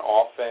other, we can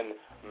often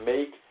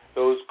make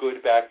those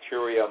good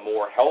bacteria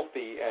more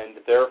healthy and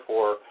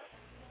therefore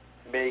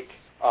make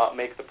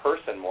the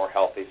person more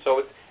healthy. So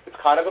it's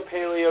kind of a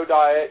paleo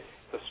diet.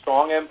 It's a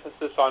strong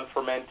emphasis on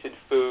fermented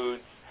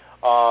foods,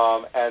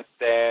 and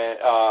then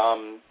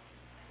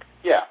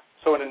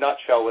So in a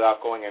nutshell,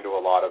 without going into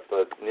a lot of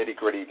the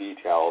nitty-gritty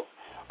details,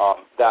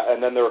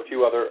 and then there are a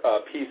few other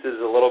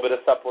pieces, a little bit of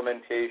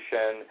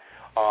supplementation,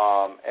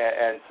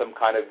 and some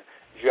kind of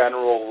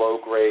general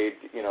low-grade,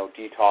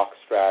 detox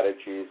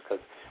strategies,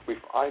 because we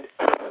find,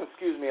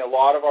 a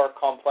lot of our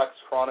complex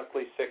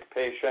chronically sick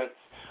patients,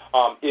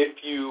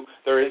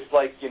 there is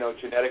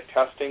genetic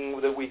testing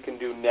that we can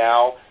do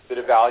now that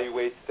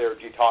evaluates their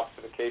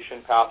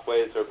detoxification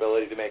pathways, their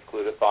ability to make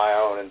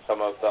glutathione and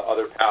some of the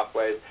other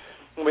pathways.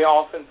 And we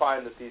often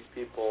find that these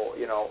people,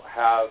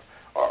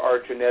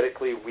 are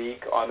genetically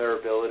weak on their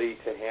ability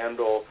to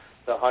handle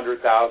the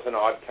 100,000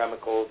 odd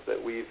chemicals that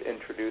we've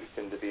introduced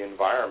into the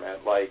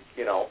environment. Like,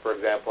 for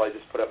example, I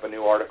just put up a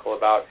new article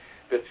about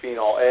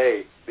bisphenol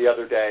A the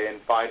other day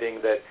and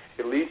finding that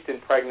at least in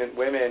pregnant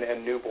women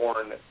and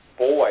newborn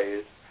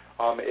boys,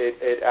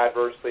 it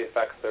adversely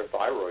affects their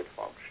thyroid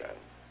function,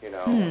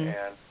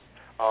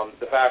 And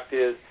the fact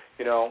is,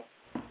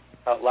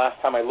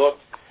 last time I looked,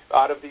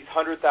 out of these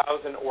 100,000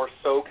 or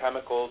so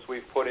chemicals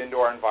we've put into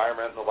our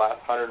environment in the last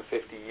 150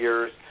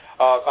 years,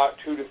 about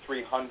 200 to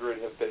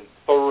 300 have been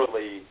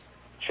thoroughly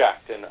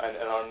checked and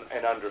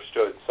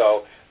understood.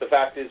 So the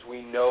fact is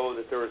we know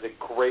that there is a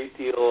great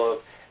deal of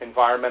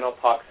environmental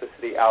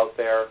toxicity out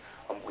there.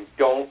 We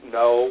don't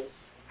know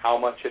how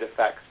much it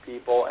affects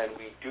people, and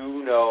we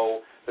do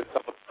know that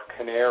some of the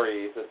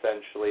canaries,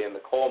 essentially, in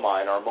the coal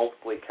mine are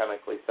multiply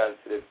chemically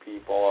sensitive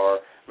people, or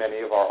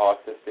many of our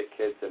autistic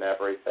kids and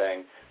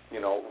everything,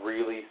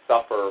 really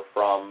suffer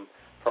from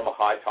a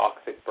high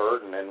toxic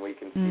burden, and we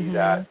can see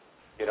that,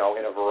 in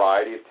a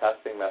variety of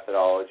testing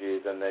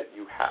methodologies, and that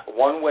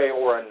one way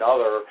or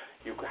another,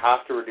 you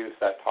have to reduce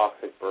that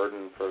toxic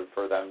burden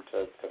for them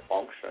to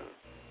function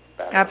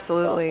better.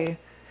 Absolutely.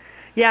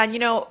 Yeah, and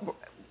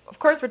of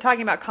course, we're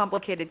talking about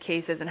complicated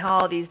cases and how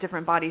all these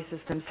different body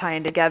systems tie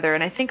in together.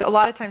 And I think a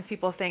lot of times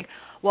people think,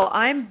 well,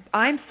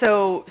 I'm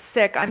so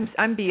sick,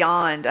 I'm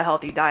beyond a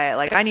healthy diet.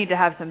 Like, I need to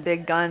have some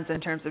big guns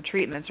in terms of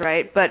treatments,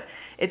 right? But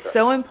it's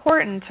so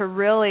important to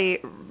really,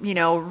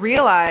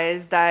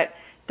 realize that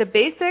the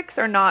basics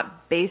are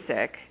not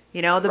basic.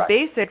 The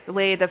basics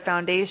lay the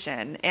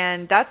foundation,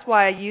 and that's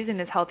why using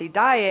this healthy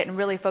diet and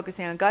really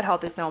focusing on gut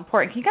health is so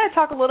important. Can you guys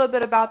talk a little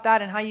bit about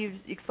that and how you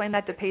explain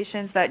that to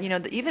patients, that,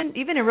 even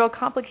in real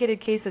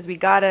complicated cases, we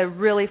got to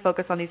really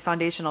focus on these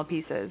foundational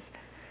pieces?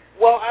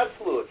 Well,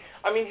 absolutely.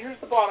 I mean, here's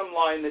the bottom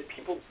line that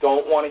people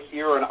don't want to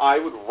hear, and I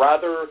would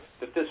rather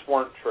that this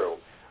weren't true.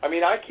 I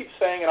mean, I keep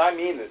saying, and I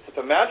mean this, if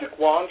a magic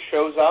wand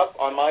shows up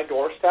on my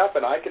doorstep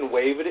and I can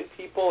wave it at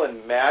people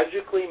and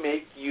magically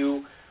make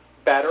you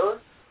better,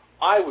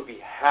 I would be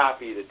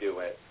happy to do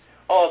it.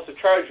 I'll also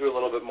charge you a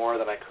little bit more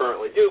than I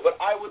currently do, but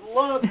I would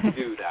love to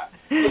do that.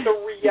 But the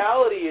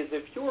reality is,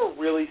 if you're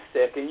really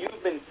sick, and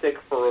you've been sick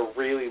for a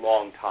really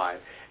long time,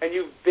 and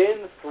you've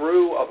been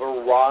through a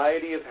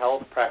variety of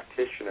health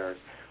practitioners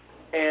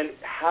and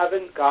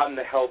haven't gotten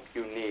the help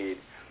you need,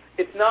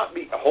 it's not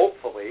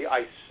hopefully,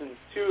 I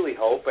sincerely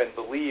hope and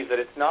believe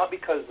that it's not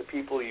because the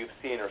people you've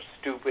seen are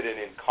stupid and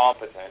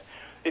incompetent.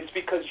 It's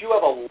because you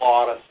have a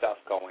lot of stuff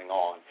going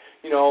on.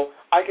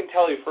 I can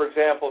tell you, for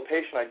example, a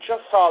patient I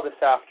just saw this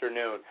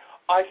afternoon,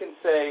 I can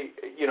say,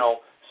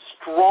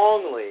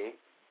 strongly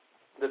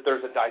that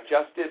there's a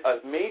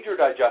major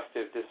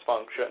digestive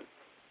dysfunction,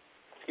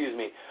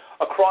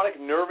 a chronic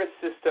nervous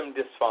system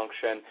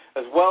dysfunction,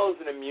 as well as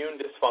an immune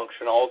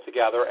dysfunction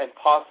altogether, and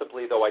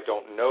possibly, though I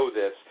don't know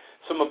this,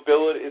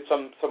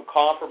 some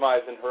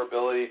compromise in her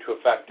ability to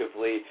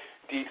effectively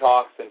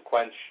detox and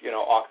quench,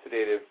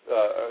 oxidative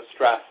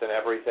stress and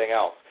everything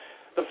else.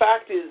 The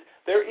fact is,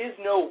 there is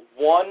no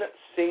one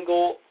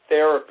single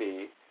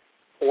therapy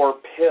or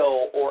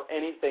pill or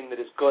anything that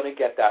is going to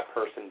get that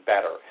person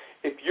better.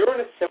 If you're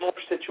in a similar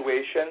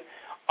situation,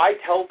 I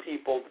tell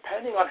people,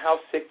 depending on how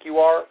sick you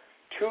are,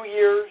 2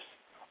 years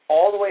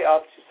all the way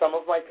up to some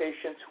of my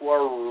patients who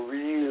are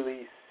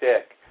really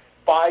sick,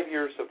 5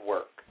 years of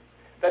work.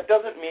 That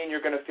doesn't mean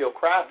you're going to feel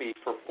crappy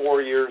for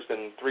 4 years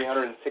and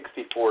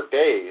 364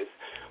 days,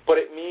 but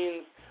it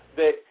means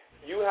that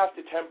you have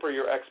to temper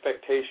your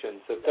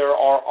expectations that there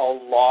are a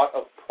lot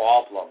of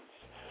problems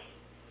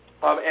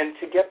And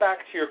to get back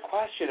to your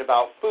question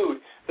about food,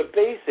 the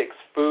basics,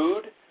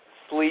 food,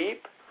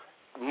 sleep,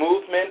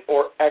 movement,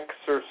 or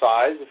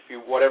exercise,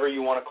 whatever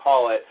you want to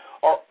call it,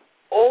 are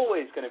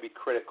always going to be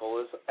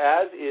critical,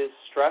 as is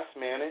stress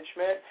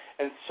management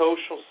and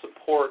social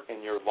support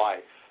in your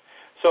life.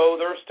 So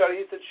there are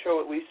studies that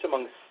show, at least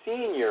among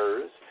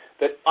seniors,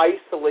 that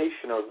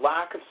isolation or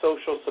lack of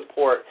social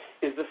support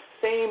is the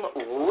same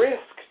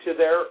risk to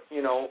their,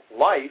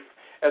 life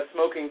as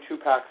smoking 2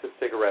 packs of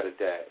cigarette a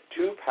day,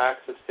 2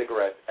 packs of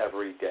cigarettes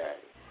every day.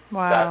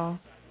 Wow.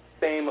 That's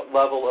the same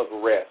level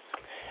of risk.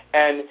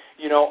 And,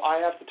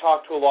 I have to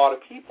talk to a lot of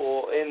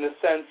people in the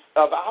sense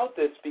about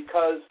this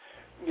because,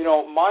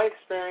 my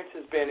experience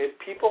has been if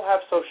people have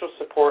social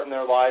support in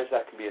their lives,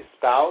 that can be a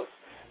spouse,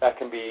 that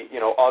can be,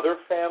 other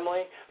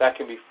family, that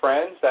can be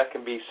friends, that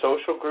can be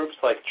social groups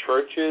like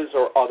churches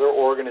or other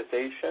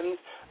organizations,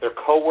 their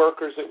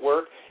coworkers at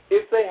work.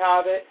 If they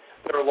have it,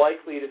 they're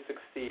likely to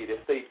succeed.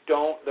 If they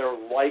don't, they're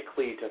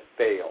likely to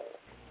fail,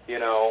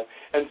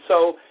 And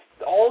so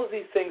all of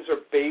these things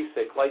are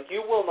basic. Like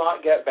you will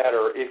not get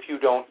better if you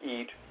don't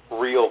eat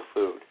real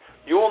food.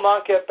 You will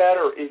not get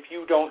better if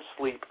you don't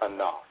sleep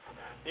enough.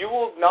 You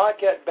will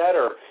not get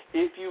better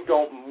if you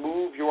don't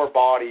move your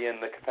body in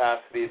the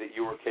capacity that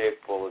you were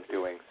capable of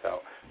doing so.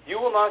 You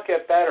will not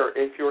get better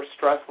if your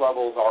stress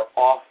levels are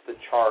off the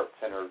charts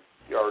and are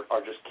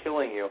just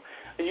killing you.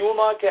 And you will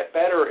not get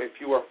better if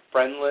you are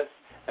friendless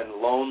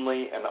and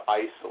lonely and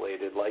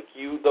isolated.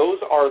 Those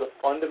are the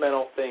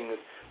fundamental things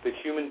that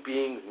human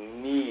beings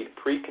need,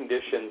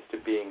 preconditions to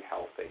being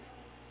healthy.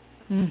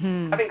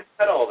 Mm-hmm. Having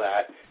said all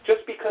that,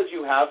 just because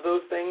you have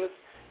those things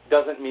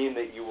doesn't mean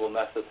that you will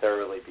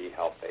necessarily be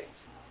healthy.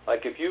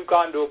 Like if you've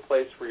gotten to a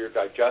place where your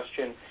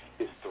digestion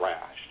is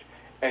thrashed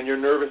and your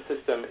nervous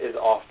system is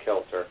off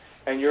kilter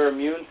and your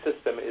immune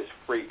system is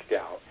freaked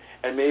out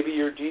and maybe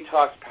your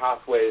detox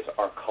pathways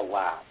are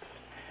collapsed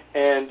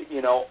and,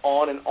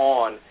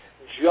 on,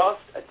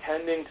 just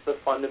attending to the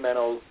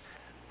fundamentals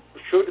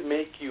should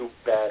make you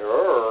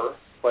better,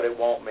 but it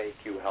won't make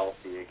you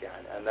healthy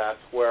again. And that's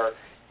where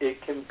it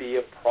can be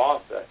a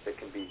process. It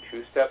can be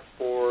 2 steps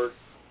forward,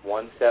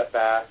 1 step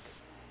back,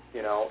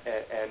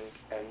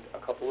 and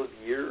a couple of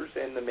years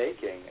in the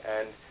making.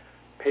 And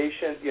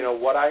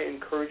what I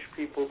encourage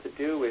people to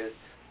do is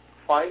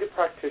find a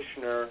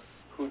practitioner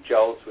who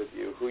gels with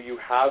you, who you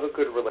have a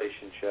good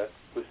relationship,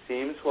 who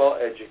seems well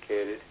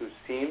educated, who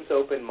seems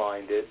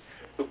open-minded,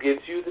 who gives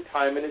you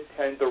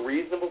the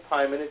reasonable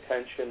time and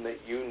attention that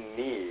you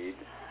need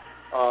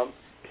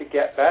to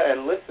get better,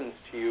 and listens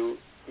to you,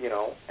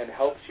 and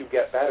helps you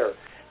get better.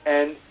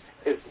 And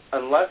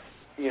unless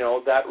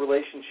that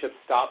relationship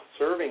stops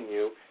serving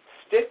you,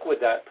 stick with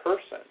that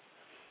person.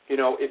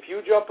 If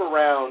you jump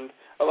around,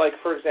 like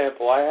for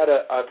example, I had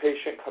a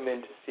patient come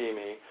in to see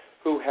me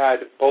who had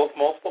both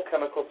multiple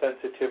chemical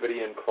sensitivity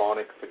and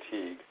chronic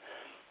fatigue.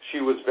 She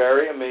was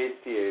very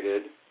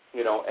emaciated,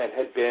 and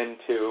had been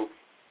to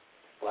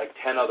like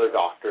 10 other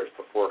doctors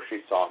before she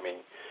saw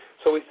me.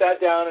 So we sat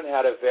down and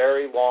had a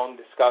very long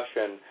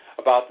discussion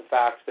about the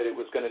fact that it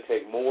was going to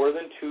take more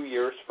than 2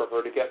 years for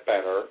her to get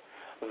better,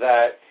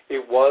 that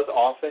it was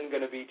often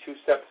going to be 2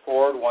 steps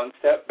forward, 1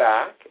 step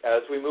back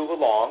as we move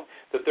along,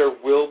 that there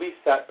will be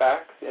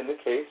setbacks in the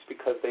case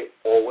because they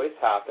always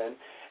happen,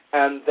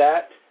 and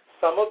that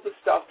some of the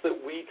stuff that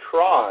we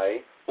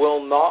try will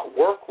not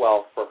work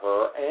well for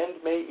her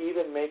and may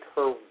even make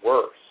her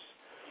worse.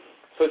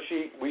 So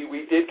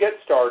we did get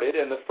started,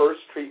 and the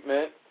first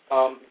treatment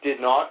did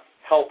not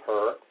help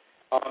her,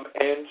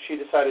 and she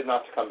decided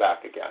not to come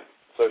back again.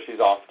 So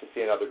she's off to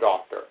see another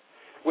doctor,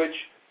 which,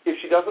 if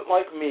she doesn't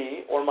like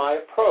me or my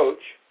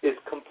approach, is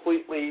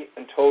completely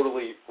and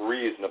totally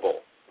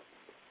reasonable.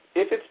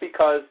 If it's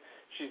because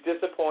she's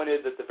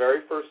disappointed that the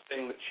very first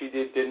thing that she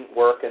did didn't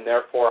work and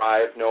therefore I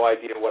have no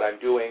idea what I'm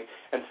doing,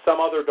 and some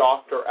other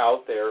doctor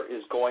out there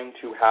is going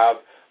to have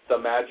the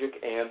magic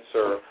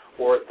answer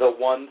or the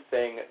one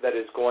thing that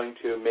is going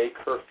to make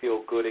her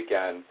feel good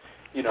again,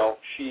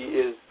 she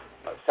is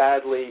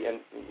sadly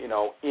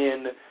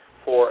in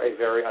for a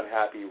very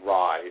unhappy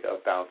ride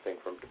of bouncing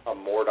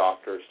from more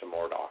doctors to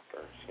more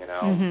doctors,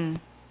 Mm-hmm.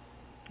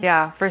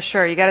 Yeah, for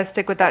sure. You got to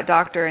stick with that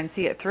doctor and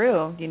see it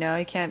through. You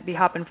can't be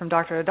hopping from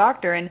doctor to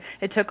doctor, and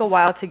it took a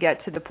while to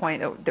get to the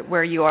point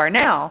where you are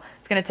now.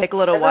 It's going to take a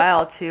little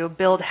while to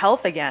build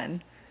health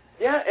again.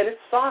 Yeah, and it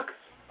sucks.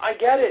 I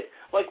get it.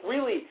 Like,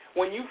 really,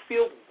 when you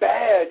feel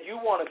bad, you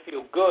want to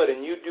feel good,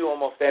 and you do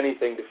almost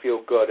anything to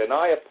feel good, and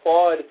I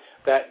applaud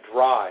that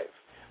drive.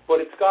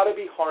 But it's got to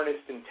be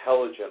harnessed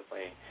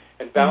intelligently,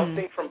 and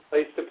bouncing from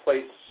place to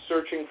place,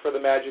 searching for the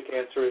magic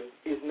answer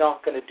is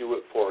not going to do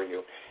it for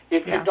you.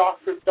 If your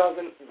doctor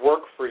doesn't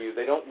work for you,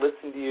 they don't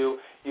listen to you,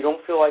 you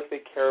don't feel like they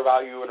care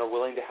about you and are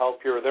willing to help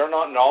you, or they're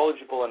not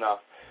knowledgeable enough,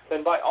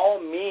 then by all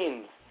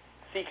means,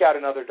 seek out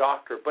another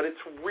doctor. But it's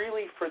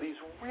really, for these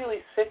really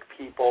sick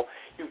people,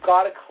 you've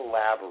got to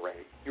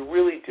collaborate. You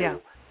really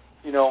do.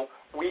 Yeah.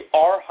 We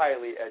are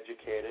highly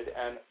educated,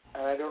 and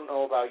I don't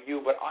know about you,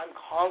 but I'm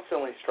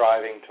constantly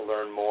striving to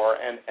learn more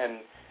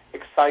and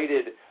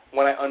excited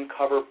when I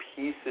uncover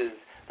pieces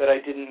that I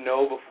didn't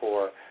know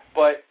before.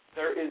 But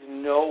there is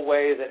no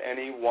way that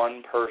any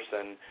one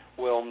person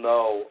will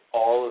know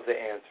all of the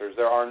answers.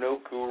 There are no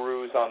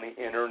gurus on the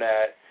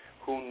internet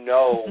who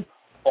know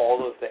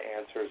all of the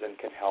answers and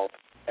can help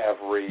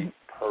every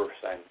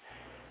person.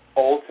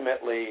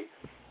 Ultimately,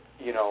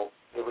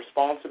 the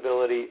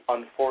responsibility,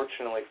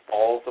 unfortunately,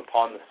 falls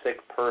upon the sick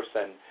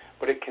person,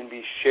 but it can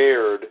be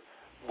shared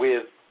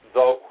with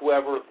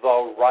whoever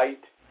the right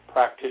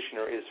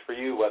practitioner is for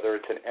you, whether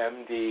it's an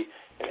MD,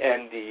 an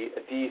ND,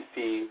 a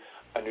DC,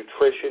 a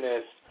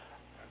nutritionist,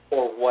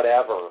 or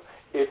whatever.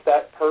 If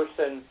that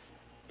person,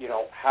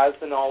 has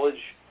the knowledge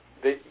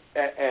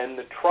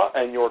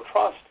and your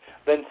trust,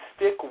 then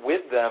stick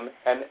with them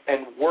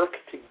and work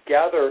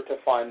together to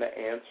find the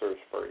answers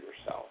for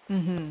yourself.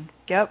 Mm-hmm.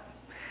 Yep.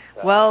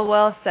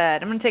 Well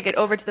said. I'm going to take it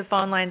over to the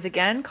phone lines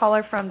again.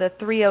 Caller from the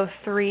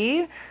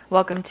 303.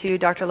 Welcome to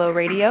Dr. Low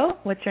Radio.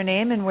 What's your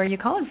name and where are you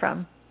calling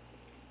from?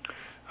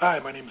 Hi,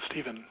 my name is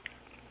Stephen,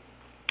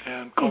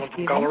 and calling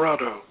from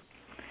Colorado.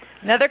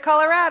 Another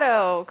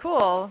Colorado.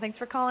 Cool. Thanks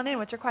for calling in.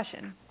 What's your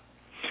question?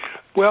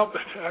 Well,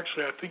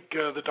 actually, I think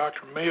the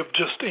doctor may have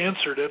just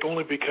answered it,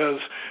 only because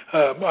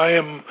I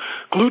am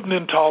gluten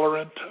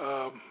intolerant.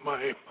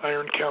 My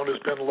iron count has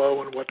been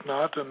low and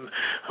whatnot, and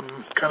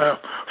I'm kind of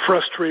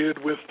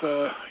frustrated with,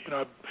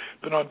 I've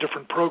been on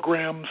different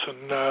programs,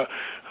 and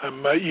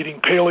I'm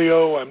eating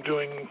paleo. I'm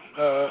doing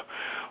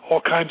all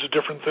kinds of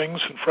different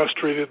things, and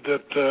frustrated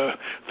that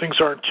things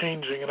aren't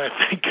changing. And I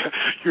think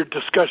your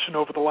discussion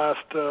over the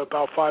last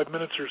about 5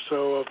 minutes or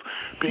so of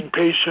being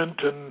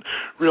patient and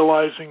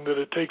realizing that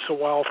it takes a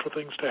while for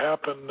things to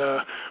happen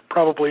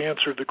probably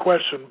answered the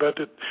question. But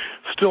it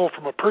still,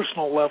 from a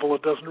personal level,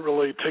 it doesn't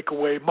really take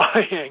away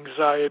my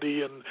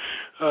anxiety and,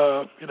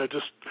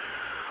 just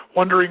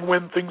wondering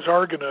when things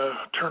are going to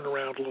turn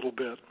around a little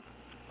bit.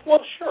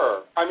 Well,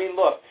 sure. I mean,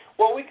 look,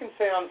 what we can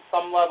say on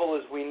some level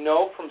is we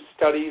know from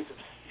studies of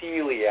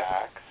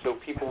celiac, so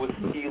people with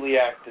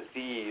celiac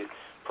disease,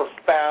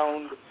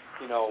 profound,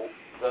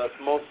 the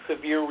most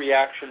severe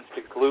reactions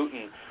to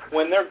gluten,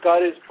 when their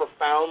gut is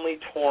profoundly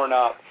torn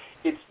up,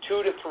 it's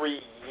 2 to 3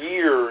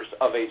 years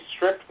of a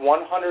strict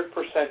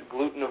 100%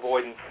 gluten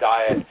avoidance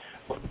diet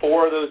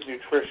before those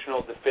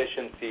nutritional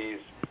deficiencies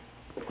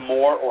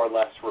more or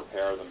less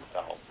repair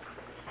themselves.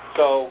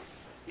 So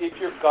if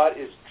your gut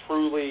is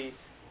truly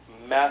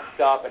messed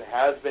up and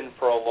has been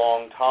for a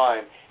long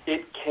time,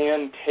 it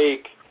can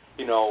take,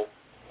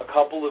 a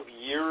couple of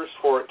years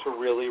for it to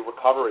really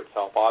recover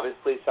itself.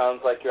 Obviously, it sounds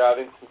like you're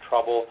having some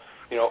trouble,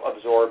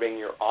 absorbing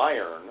your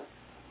iron.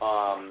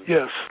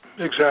 Yes,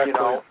 exactly.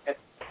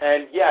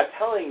 And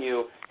telling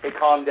you, hey,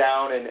 calm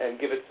down and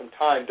give it some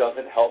time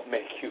doesn't help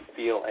make you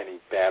feel any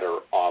better,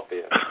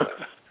 obviously.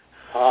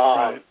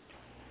 Right.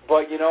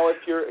 But, if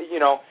you're,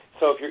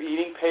 so if you're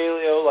eating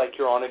paleo, like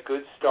you're on a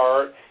good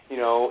start,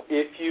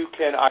 if you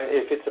can,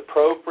 if it's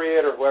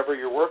appropriate or whoever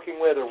you're working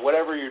with or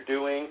whatever you're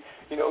doing,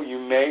 you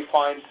may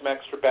find some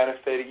extra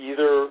benefit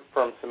either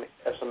from some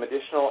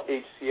additional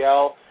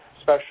HCl,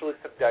 especially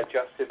some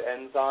digestive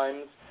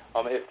enzymes,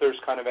 if there's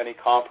kind of any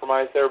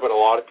compromise there. But a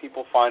lot of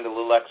people find a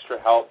little extra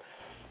help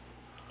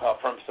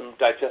from some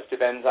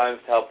digestive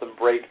enzymes to help them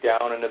break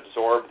down and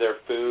absorb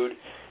their food.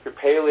 You're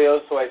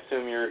paleo, so I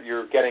assume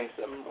you're getting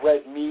some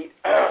red meat,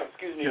 Yes.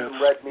 some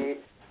red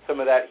meat, some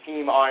of that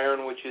heme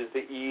iron, which is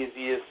the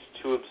easiest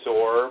to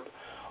absorb.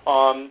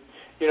 And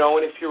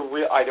if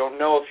you're I don't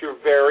know, if you're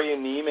very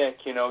anemic,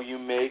 you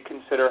may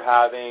consider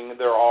having,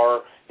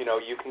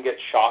 you can get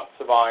shots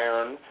of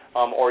iron,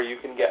 or you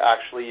can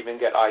even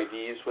get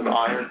IVs with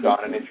iron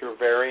done. And if you're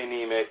very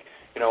anemic,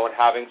 and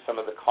having some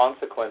of the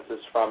consequences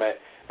from it,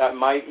 that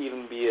might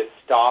even be a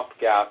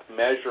stopgap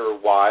measure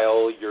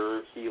while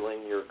you're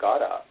healing your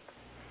gut up,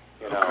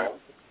 Okay.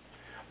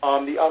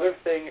 The other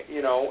thing,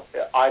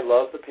 I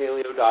love the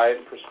paleo diet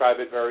and prescribe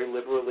it very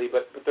liberally,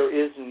 but there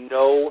is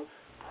no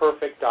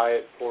perfect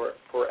diet for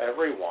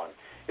everyone.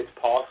 It's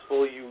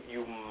possible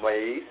you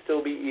may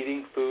still be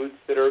eating foods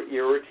that are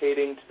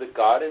irritating to the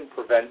gut and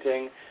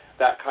preventing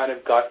that kind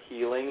of gut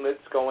healing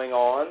that's going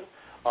on.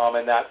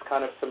 And that's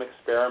kind of some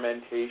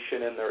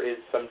experimentation, and there is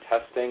some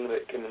testing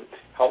that can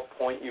help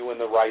point you in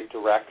the right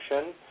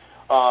direction.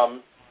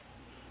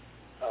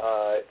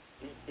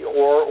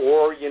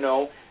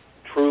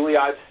 Truly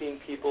I've seen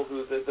people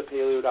who the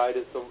paleo diet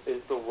is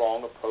the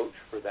wrong approach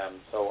for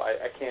them. So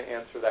I can't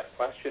answer that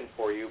question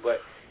for you, but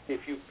if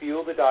you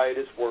feel the diet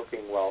is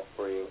working well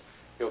for you,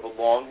 you have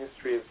a long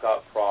history of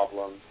gut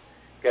problems,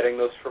 getting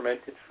those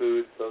fermented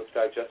foods, those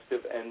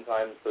digestive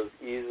enzymes, those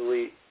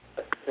easily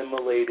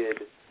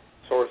assimilated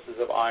sources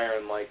of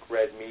iron like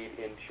red meat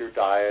into your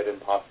diet and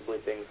possibly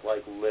things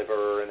like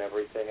liver and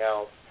everything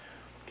else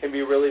can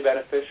be really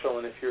beneficial.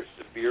 And if you're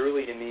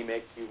severely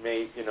anemic, you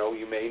may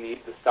need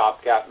the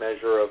stopgap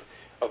measure of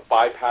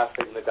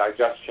bypassing the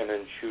digestion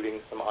and shooting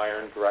some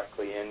iron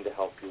directly in to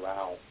help you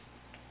out.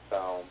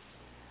 So,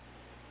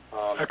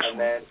 Excellent. And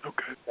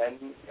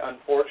then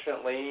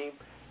unfortunately,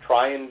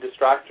 try and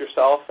distract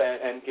yourself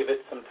and give it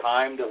some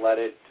time to let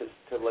it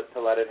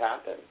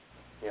happen.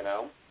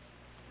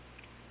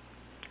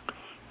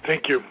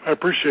 Thank you. I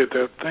appreciate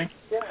that.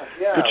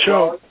 Yeah. Good show.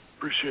 Well,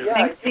 appreciate yeah,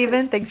 it. Thanks,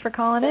 Stephen. Thanks for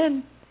calling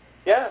in.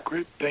 Yeah.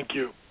 Great. Thank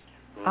you.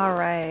 All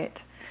right.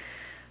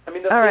 I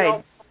mean,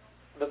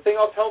 the thing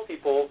I'll tell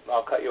people,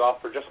 I'll cut you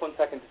off for just 1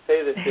 second to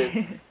say this,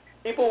 is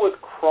people with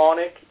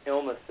chronic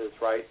illnesses,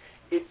 right,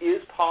 it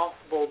is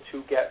possible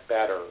to get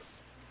better.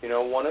 You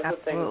know, one of the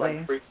things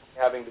I'm frequently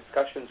having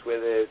discussions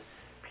with is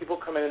people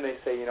come in and they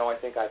say, I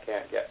think I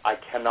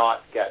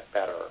cannot get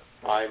better.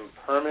 I'm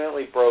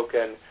permanently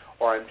broken,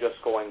 or I'm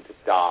just going to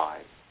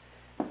die.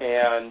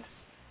 And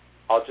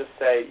I'll just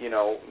say,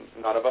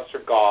 none of us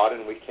are God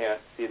and we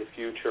can't see the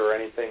future or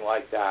anything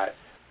like that,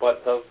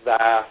 but the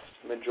vast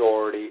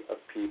majority of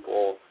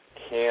people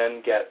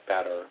can get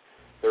better.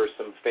 There's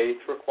some faith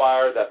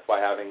required. That's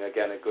why having,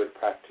 again, a good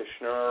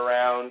practitioner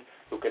around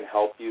who can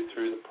help you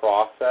through the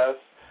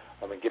process,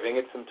 and giving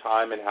it some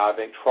time and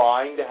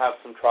trying to have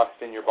some trust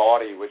in your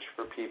body, which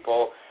for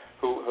people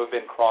who have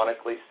been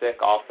chronically sick,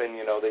 often,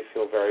 they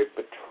feel very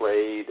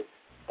betrayed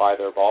by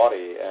their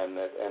body and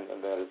that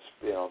it's,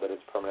 that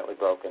it's permanently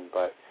broken.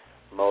 But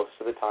most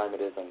of the time it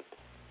isn't,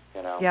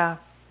 Yeah.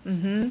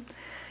 Mhm.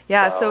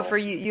 Yeah, so for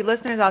you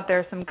listeners out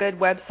there, some good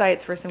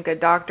websites for some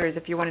good doctors,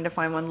 if you're wanting to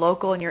find one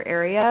local in your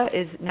area,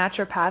 is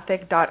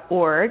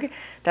naturopathic.org.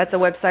 That's a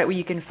website where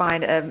you can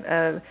find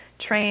a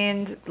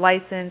trained,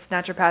 licensed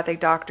naturopathic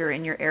doctor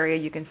in your area.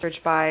 You can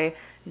search by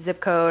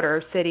zip code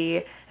or city,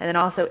 and then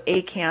also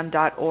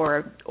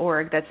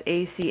acam.org. That's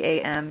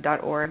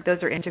acam.org.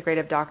 Those are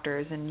integrative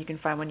doctors, and you can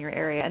find one in your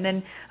area. And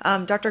then,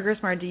 Dr.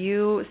 Gerstmar, do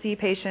you see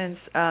patients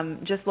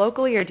just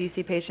locally, or do you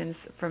see patients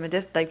from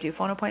do you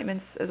phone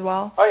appointments as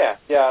well? Oh,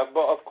 yeah,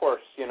 well, of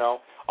course,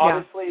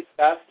 Obviously, it's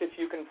best if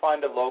you can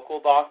find a local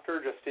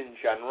doctor just in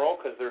general,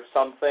 because there's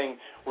something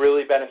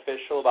really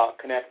beneficial about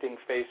connecting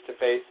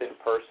face-to-face in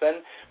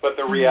person. But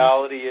the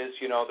reality is,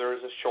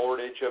 there's a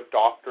shortage of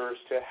doctors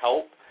to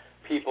help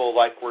people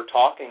like we're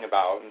talking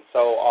about. And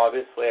so,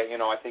 obviously,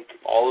 I think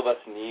all of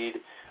us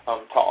need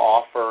to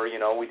offer,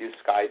 we do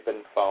Skype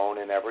and phone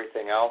and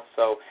everything else.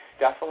 So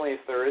definitely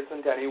if there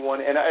isn't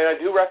anyone, and I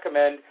do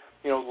recommend,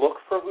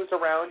 look for who's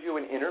around you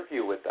and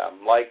interview with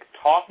them. Like,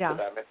 talk to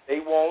them. If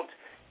they won't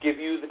give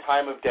you the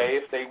time of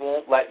day, if they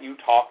won't let you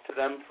talk to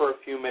them for a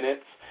few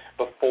minutes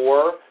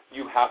before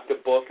you have to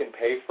book and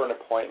pay for an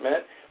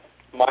appointment,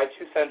 my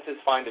 2 cents is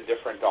find a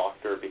different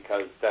doctor,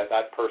 because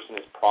that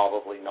person is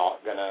probably not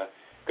gonna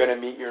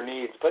meet your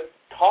needs. But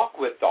talk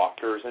with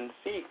doctors and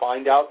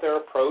find out their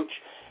approach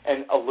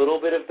and a little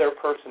bit of their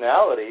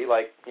personality.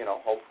 Like,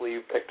 hopefully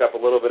you picked up a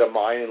little bit of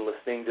mine in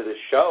listening to this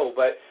show,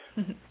 but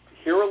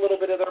hear a little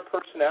bit of their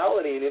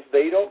personality, and if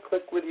they don't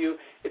click with you,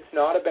 it's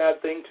not a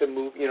bad thing to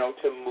move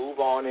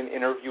on and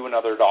interview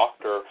another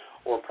doctor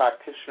or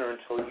practitioner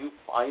until you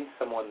find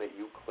someone that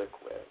you click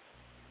with.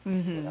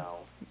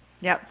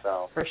 Yep,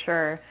 for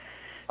sure.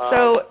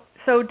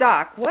 So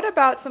Doc, what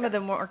about some of the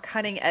more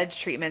cutting edge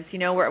treatments?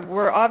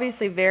 We're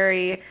obviously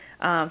very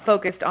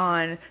focused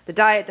on the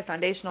diet, the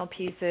foundational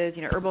pieces,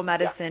 herbal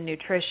medicine,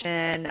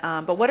 nutrition.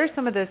 But what are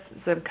some of the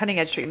cutting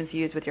edge treatments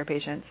you use with your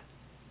patients?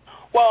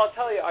 Well, I'll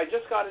tell you, I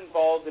just got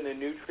involved in a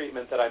new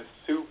treatment that I'm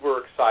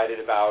super excited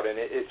about, and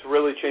it's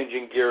really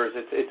changing gears.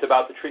 It's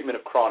about the treatment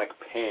of chronic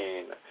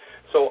pain.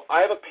 So I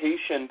have a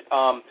patient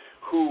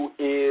who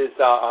is,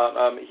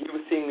 he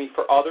was seeing me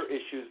for other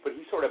issues, but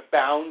he sort of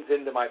bounds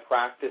into my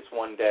practice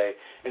one day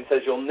and says,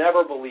 "You'll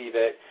never believe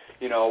it."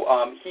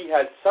 He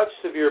had such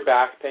severe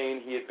back pain.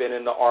 He had been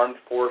in the armed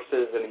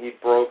forces, and he'd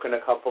broken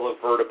a couple of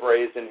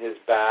vertebrae in his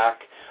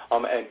back.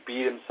 And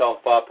beat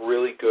himself up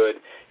really good,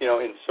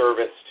 in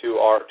service to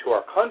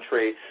our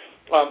country,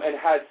 and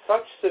had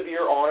such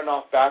severe on and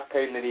off back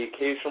pain that he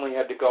occasionally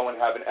had to go and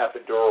have an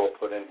epidural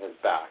put in his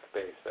back,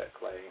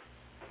 basically.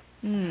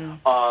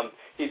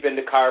 He'd been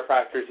to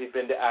chiropractors, he'd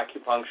been to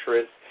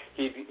acupuncturists,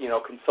 he'd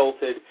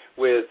consulted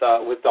with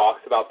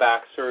docs about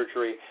back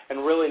surgery,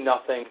 and really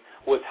nothing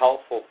was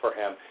helpful for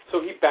him.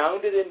 So he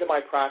bounded into my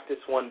practice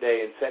one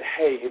day and said,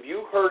 "Hey, have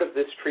you heard of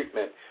this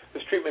treatment?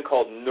 This treatment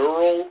called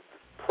neural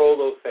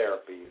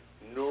prolotherapy.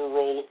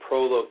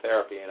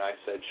 And I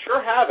said,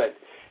 "Sure haven't."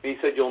 And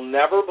he said, "You'll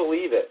never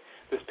believe it.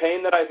 This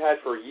pain that I've had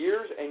for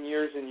years and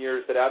years and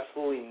years that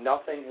absolutely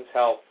nothing has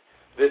helped,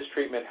 this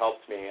treatment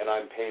helps me, and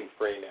I'm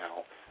pain-free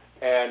now."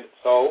 And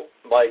so,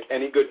 like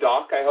any good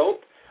doc, I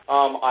hope,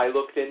 I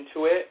looked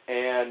into it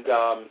and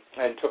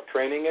took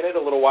training in it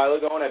a little while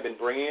ago, and I've been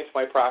bringing it to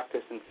my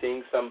practice and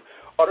seeing some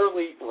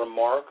utterly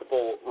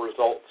remarkable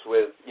results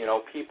with,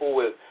 people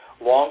with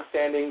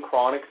long-standing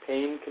chronic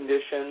pain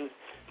conditions,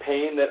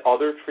 pain that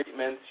other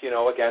treatments,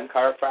 again,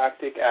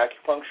 chiropractic,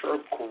 acupuncture,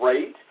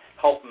 great,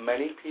 help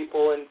many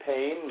people in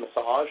pain,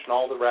 massage and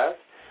all the rest,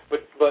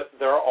 but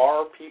there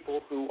are people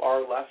who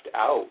are left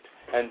out.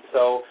 And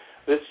so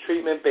this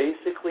treatment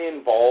basically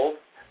involves,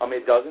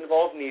 it does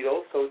involve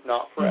needles, so it's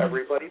not for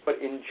everybody, but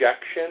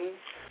injections,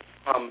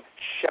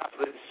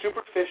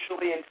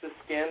 superficially into the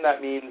skin.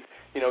 That means,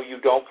 you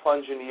don't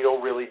plunge a needle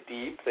really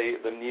deep.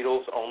 The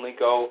needles only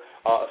go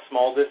a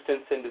small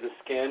distance into the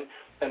skin.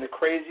 And the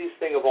craziest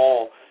thing of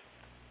all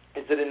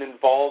is that it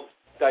involves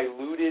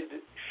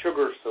diluted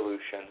sugar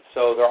solution.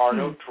 So there are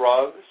no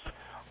drugs,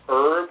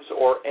 herbs,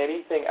 or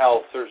anything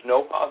else. There's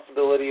no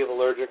possibility of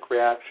allergic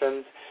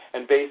reactions.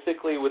 And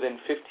basically within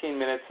 15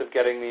 minutes of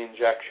getting the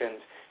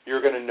injections,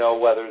 you're going to know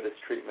whether this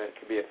treatment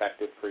can be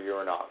effective for you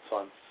or not. So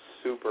I'm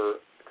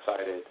super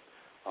excited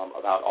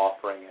about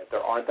offering it. There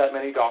aren't that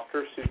many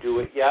doctors who do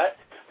it yet,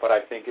 but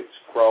I think it's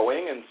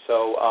growing. And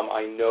so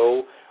I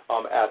know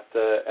at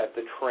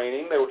the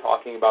training they were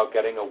talking about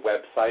getting a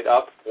website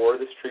up for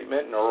this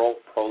treatment, neural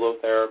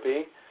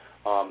prolotherapy.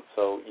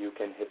 So you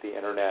can hit the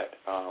internet.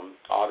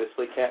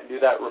 Obviously can't do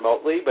that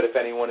remotely, but if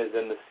anyone is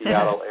in the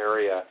Seattle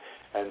area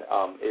and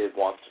it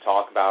wants to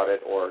talk about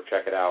it or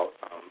check it out,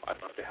 I'd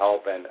love to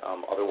help. And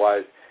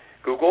otherwise,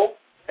 Google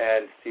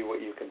and see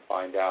what you can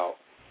find out.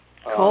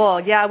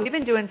 Cool. Yeah, we've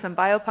been doing some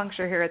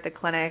biopuncture here at the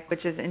clinic,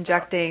 which is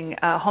injecting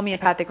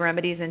homeopathic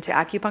remedies into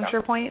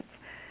acupuncture points.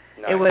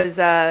 Nice.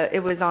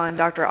 It was on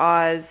Dr.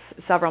 Oz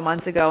several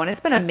months ago, and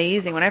it's been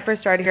amazing. When I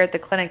first started here at the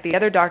clinic, the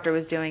other doctor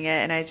was doing it,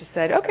 and I just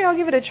said, okay, I'll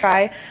give it a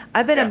try.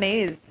 I've been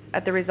amazed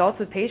at the results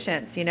with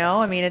patients, you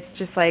know. I mean, it's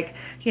just like,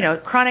 you know,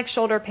 chronic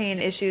shoulder pain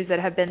issues that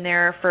have been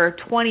there for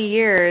 20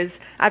 years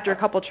after a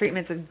couple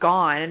treatments is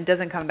gone and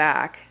doesn't come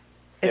back.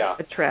 It's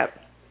a trip.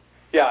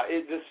 Yeah,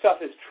 this stuff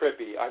is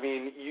trippy. I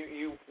mean,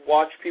 you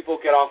watch people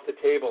get off the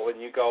table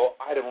and you go,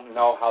 I don't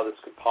know how this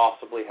could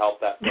possibly help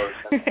that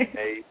person.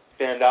 They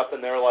stand up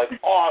and they're like,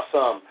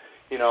 awesome.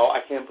 You know, I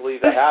can't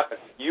believe that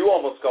happened. You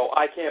almost go,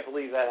 I can't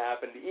believe that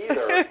happened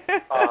either.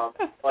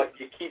 Like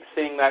you keep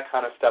seeing that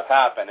kind of stuff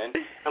happen.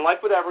 And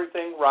like with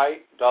everything,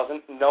 right,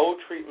 no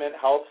treatment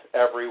helps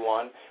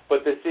everyone, but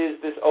this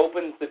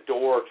opens the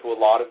door to a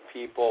lot of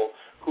people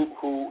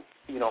who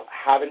you know,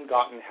 haven't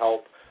gotten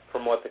help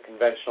from what the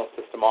conventional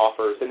system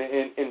offers. And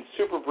in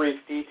super brief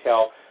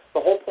detail, the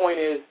whole point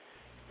is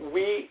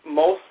we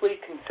mostly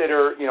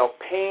consider, you know,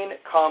 pain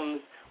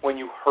comes when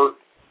you hurt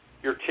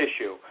your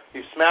tissue.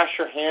 You smash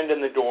your hand in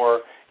the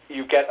door,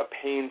 you get a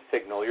pain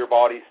signal. Your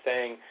body's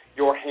saying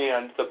your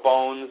hand, the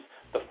bones,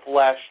 the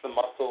flesh, the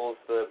muscles,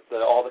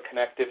 all the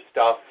connective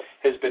stuff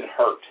has been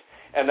hurt.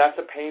 And that's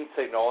a pain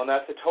signal, and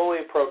that's a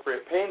totally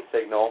appropriate pain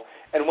signal.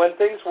 And when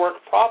things work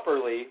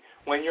properly,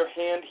 when your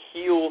hand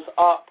heals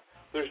up,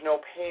 there's no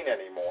pain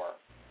anymore.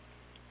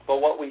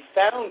 But what we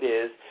found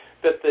is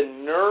that the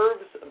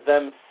nerves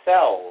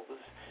themselves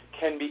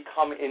can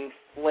become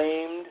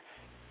inflamed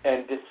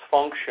and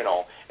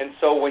dysfunctional. And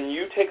so when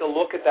you take a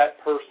look at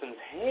that person's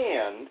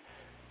hand,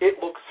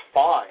 it looks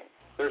fine.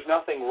 There's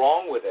nothing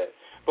wrong with it.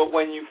 But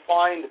when you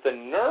find the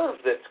nerve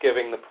that's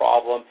giving the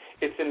problem,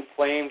 it's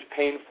inflamed,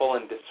 painful,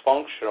 and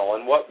dysfunctional.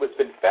 And what has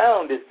been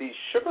found is these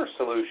sugar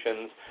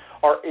solutions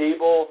are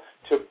able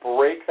to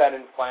break that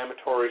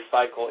inflammatory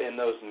cycle in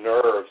those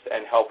nerves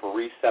and help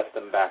reset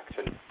them back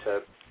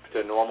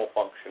to normal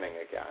functioning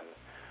again.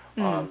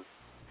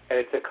 And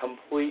it's a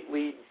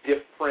completely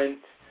different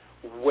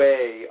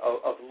way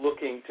of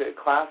looking to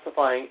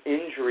classifying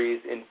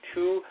injuries in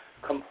two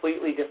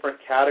completely different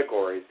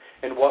categories.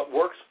 And what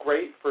works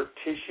great for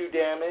tissue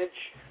damage,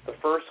 the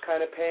first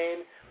kind of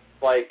pain,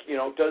 like, you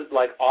know, does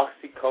like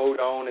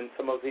oxycodone and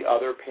some of the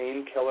other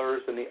painkillers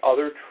and the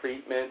other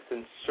treatments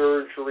and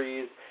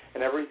surgeries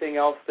and everything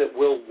else that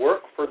will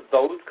work for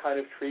those kind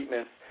of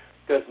treatments,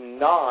 does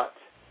not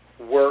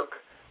work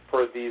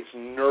for these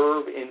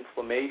nerve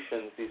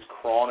inflammations, these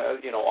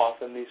chronic, you know,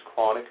 often these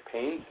chronic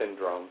pain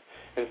syndromes.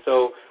 And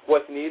so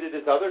what's needed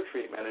is other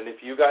treatment. And if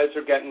you guys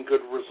are getting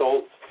good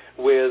results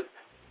with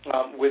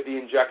the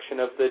injection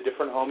of the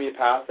different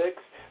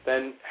homeopathics,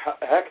 then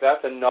heck,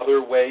 that's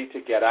another way to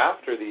get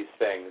after these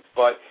things.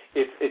 But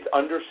it's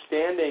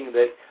understanding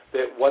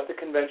that what the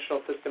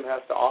conventional system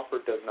has to offer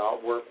does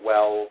not work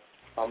well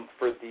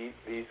for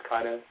these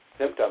kind of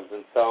symptoms.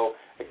 And so,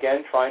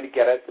 again, trying to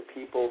get at the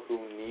people who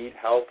need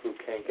help, who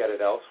can't get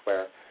it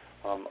elsewhere.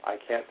 I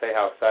can't say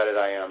how excited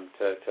I am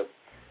to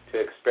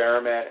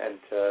experiment and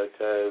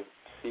to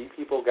see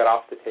people get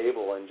off the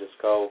table and just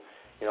go,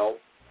 you know,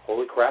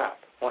 holy crap.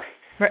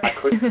 Right. I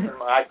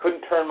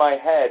couldn't turn my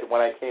head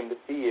when I came to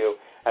see you,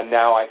 and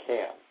now I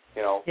can,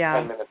 you know,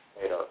 10 minutes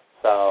later.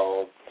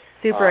 So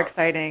super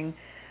exciting.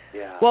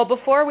 Yeah. Well,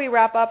 before we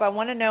wrap up, I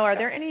want to know, are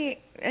there any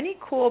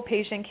cool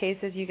patient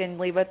cases you can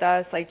leave with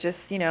us, like just,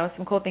 you know,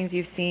 some cool things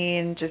you've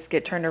seen just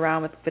get turned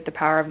around with the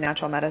power of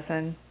natural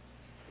medicine?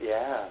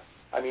 Yeah.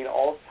 I mean,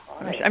 all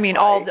time. I mean,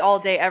 right?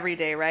 all day, every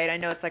day, right? I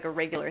know it's like a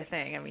regular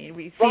thing. I mean,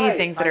 we see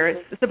things that are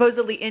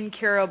supposedly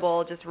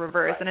incurable, just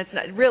reverse, and it's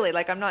not really,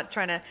 like, I'm not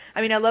trying to,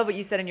 I mean, I love what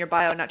you said in your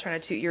bio, not trying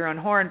to toot your own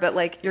horn, but,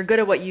 like, you're good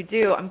at what you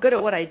do. I'm good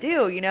at what I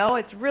do, you know?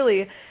 It's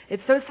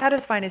so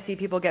satisfying to see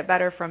people get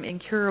better from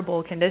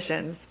incurable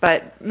conditions,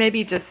 but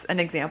maybe just an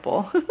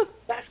example.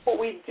 That's what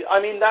we do.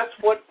 I mean, that's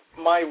what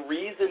my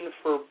reason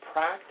for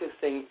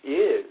practicing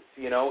is,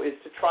 you know, is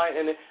to try,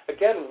 and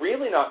again,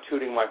 really not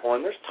tooting my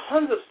horn. There's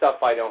tons of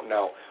stuff I don't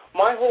know.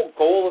 My whole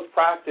goal of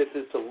practice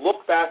is to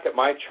look back at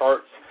my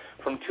charts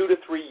from 2 to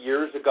 3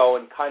 years ago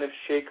and kind of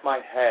shake my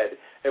head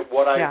at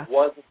what I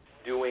wasn't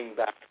doing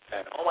back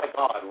then. Oh, my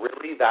God,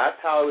 really? That's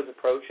how I was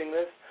approaching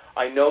this?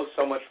 I know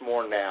so much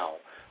more now.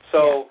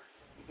 So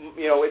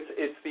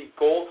it's the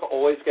goal to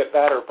always get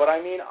better. But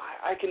I mean,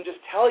 I can just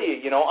tell you,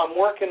 I'm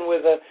working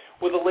with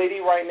a lady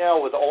right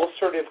now with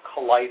ulcerative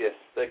colitis,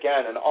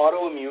 again, an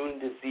autoimmune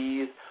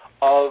disease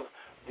of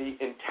the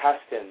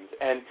intestines,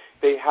 and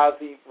they have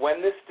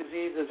when this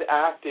disease is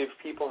active,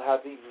 people have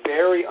the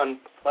very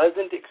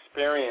unpleasant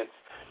experience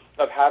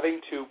of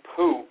having to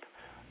poop,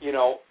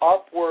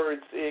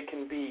 upwards, it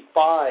can be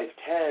 5,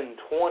 10,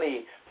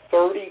 20,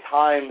 30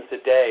 times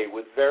a day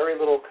with very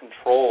little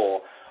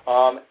control,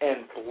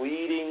 and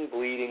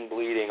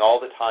bleeding all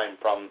the time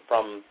from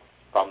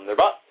their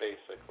butt,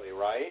 basically,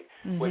 right?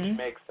 Mm-hmm. Which can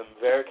make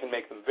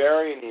them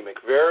very anemic,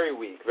 very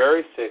weak,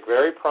 very sick,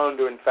 very prone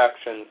to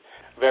infections,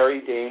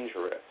 very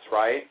dangerous,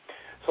 right?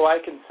 So I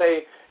can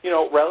say,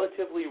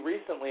 relatively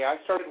recently, I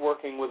started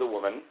working with a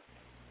woman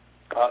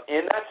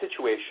in that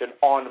situation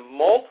on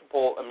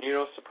multiple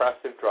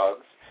immunosuppressive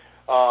drugs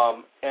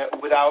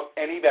without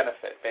any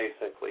benefit,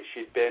 basically.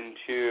 She'd been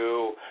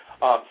to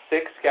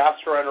 6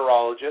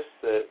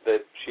 gastroenterologists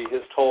that she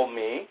has told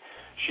me.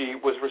 She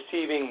was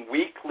receiving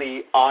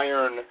weekly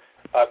iron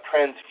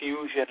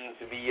transfusions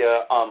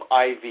via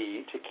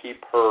IV to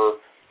keep her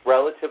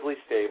relatively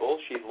stable.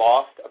 She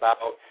lost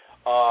about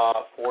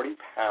 40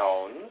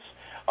 pounds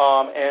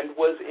and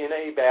was in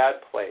a bad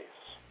place.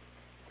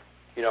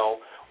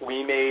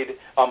 We made,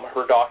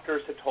 her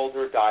doctors had told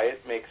her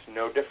diet makes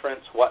no difference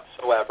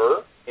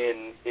whatsoever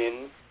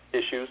in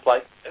issues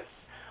like this,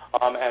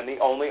 and the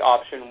only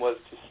option was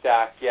to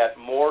stack yet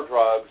more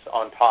drugs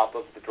on top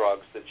of the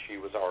drugs that she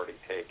was already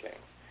taking.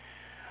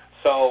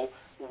 So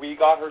we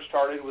got her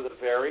started with a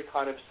very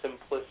kind of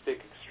simplistic,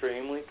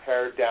 extremely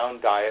pared-down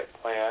diet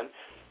plan,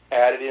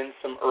 added in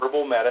some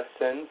herbal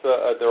medicines.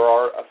 There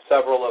are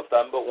several of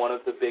them, but one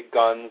of the big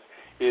guns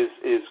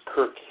is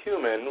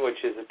curcumin, which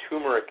is a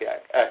turmeric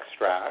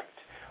extract,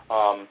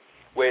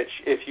 which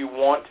if you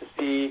want to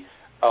see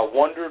a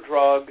wonder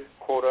drug,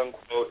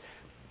 quote-unquote,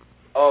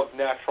 of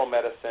natural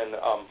medicine,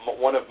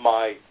 one of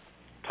my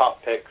top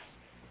picks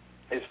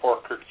is for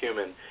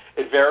curcumin.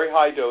 At very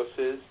high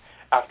doses,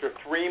 after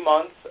 3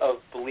 months of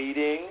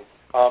bleeding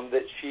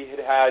that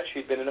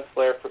she'd been in a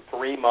flare for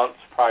 3 months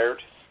prior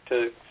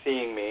to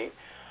seeing me,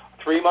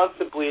 3 months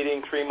of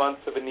bleeding, 3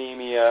 months of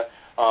anemia,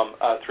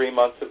 3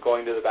 months of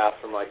going to the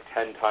bathroom like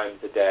 10 times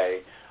a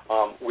day.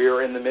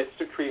 We're in the midst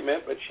of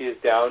treatment, but she is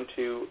down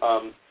to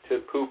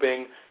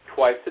pooping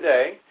twice a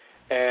day,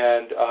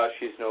 and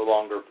she's no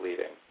longer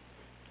bleeding.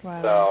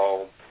 Wow.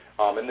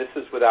 So, and this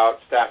is without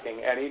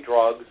stacking any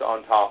drugs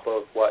on top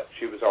of what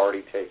she was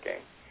already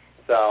taking.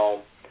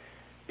 So,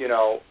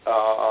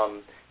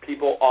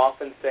 people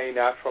often say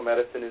natural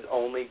medicine is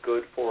only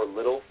good for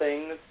little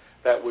things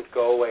that would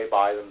go away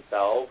by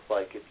themselves,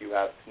 like if you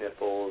have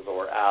sniffles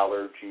or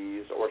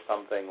allergies or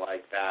something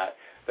like that,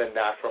 then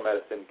natural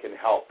medicine can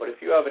help. But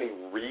if you have any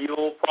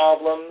real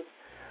problems,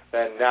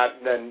 then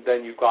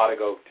you've got to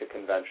go to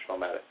conventional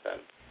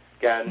medicine.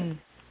 Again,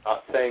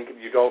 not saying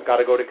you don't got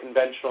to go to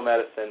conventional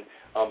medicine,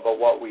 but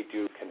what we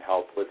do can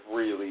help with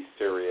really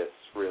serious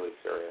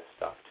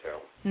stuff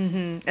too.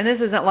 Mm-hmm. And this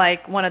isn't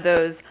like one of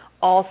those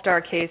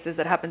all-star cases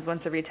that happens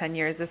once every 10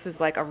 years. This is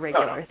like a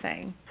regular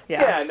thing.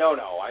 Yeah, no.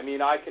 I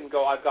mean, I've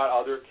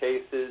got other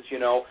cases,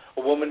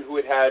 a woman who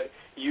had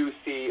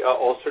UC,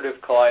 ulcerative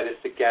colitis,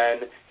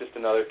 again, just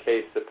another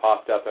case that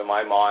popped up in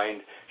my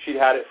mind. She'd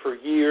had it for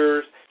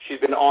years.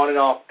 She'd been on and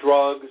off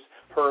drugs.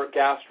 Her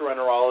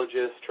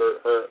gastroenterologist,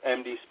 her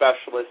MD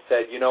specialist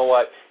said, you know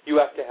what, you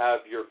have to have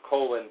your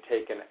colon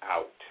taken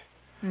out.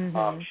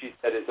 Mm-hmm. She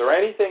said, is there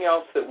anything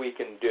else that we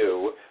can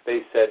do? They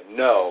said,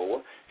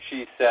 no.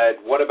 She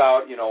said, what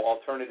about,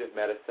 alternative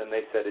medicine?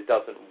 They said, it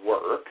doesn't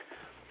work.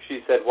 She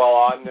said,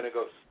 well, I'm going to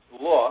go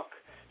look.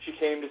 She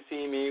came to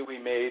see me. We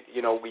made,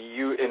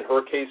 in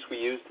her case, we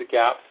used the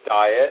GAPS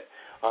diet.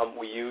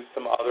 We used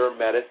some other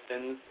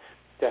medicines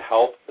to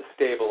help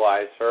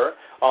stabilize her.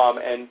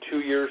 And 2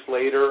 years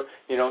later,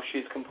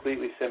 she's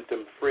completely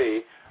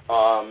symptom-free.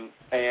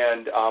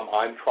 And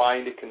I'm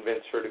trying to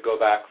convince her to go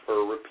back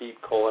for a repeat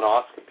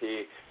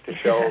colonoscopy to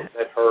show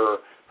that her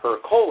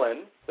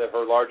colon, that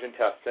her large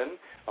intestine,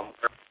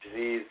 where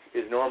disease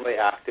is normally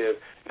active,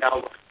 now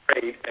looks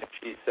great. And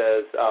she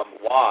says,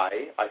 why?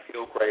 I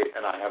feel great,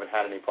 and I haven't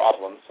had any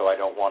problems, so I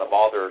don't want to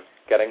bother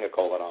getting a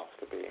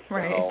colonoscopy.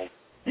 Right.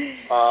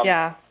 So,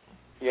 yeah.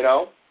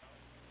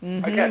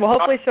 Mm-hmm. Again, well,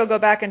 hopefully she'll go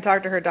back and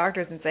talk to her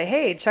doctors and say,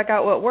 hey, check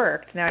out what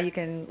worked. Now you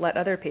can let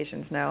other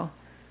patients know.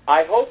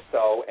 I hope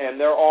so. And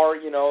there are,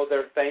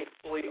 there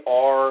thankfully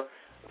are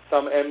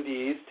some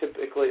MDs,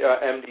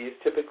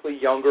 typically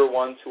younger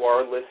ones who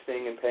are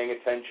listening and paying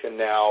attention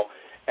now.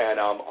 And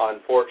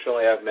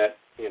unfortunately, I've met,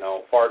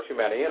 far too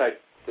many, and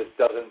this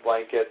doesn't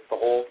blanket the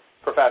whole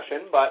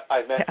profession, but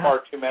I've met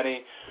far too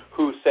many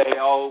who say,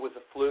 oh, it was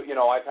a flu.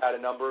 I've had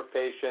a number of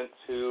patients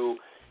who,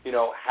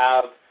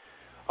 have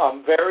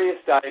various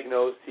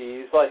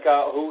diagnoses, like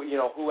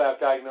who have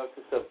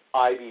diagnosis of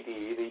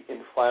IBD, the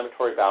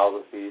inflammatory bowel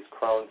disease,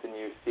 Crohn's and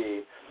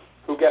UC,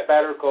 who get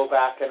better, go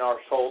back and are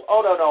told,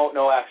 oh,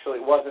 no, actually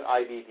it wasn't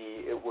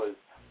IBD, it was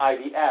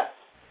IBS.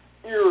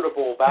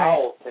 irritable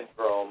bowel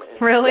syndrome.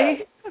 Instead.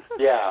 Really?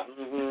 Yeah.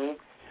 Mm-hmm.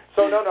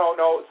 So no,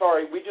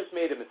 sorry, we just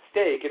made a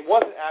mistake. It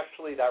wasn't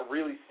actually that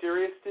really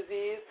serious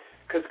disease,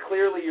 because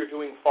clearly you're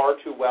doing far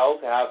too well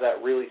to have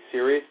that really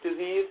serious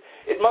disease.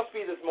 It must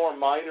be this more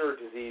minor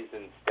disease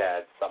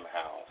instead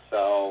somehow.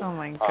 So. Oh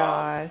my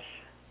gosh.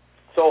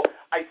 So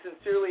I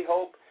sincerely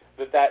hope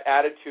that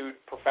attitude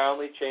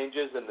profoundly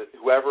changes, and that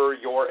whoever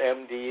your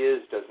MD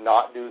is does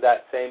not do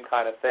that same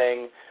kind of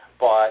thing.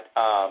 But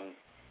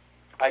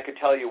I could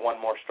tell you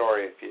one more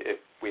story if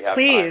we have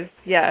time. Please,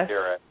 yes. To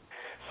hear it.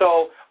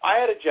 So I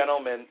had a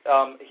gentleman.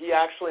 He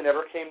actually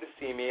never came to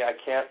see me. I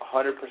can't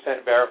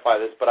 100% verify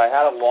this, but I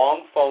had a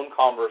long phone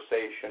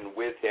conversation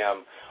with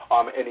him,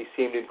 and he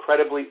seemed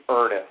incredibly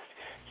earnest.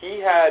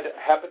 He had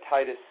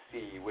hepatitis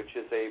C, which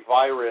is a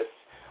virus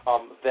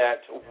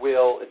that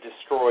will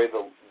destroy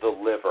the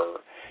liver.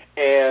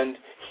 And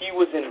he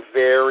was in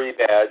very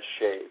bad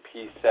shape.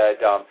 He said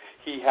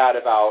he had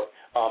about,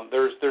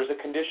 there's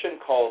a condition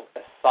called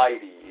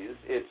ascites.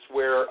 It's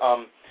where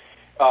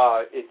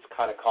it's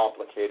kind of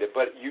complicated,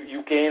 but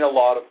you gain a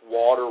lot of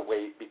water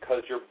weight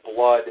because your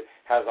blood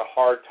has a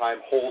hard time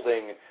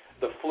holding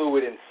the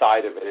fluid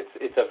inside of it.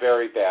 It's a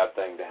very bad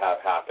thing to have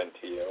happen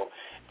to you.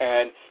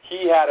 And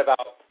he had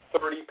about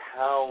 30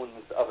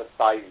 pounds of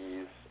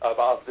ascites,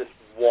 of this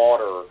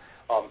water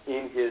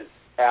in his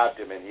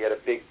abdomen. He had a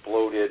big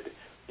bloated,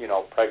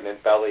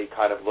 pregnant belly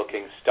kind of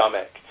looking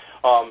stomach.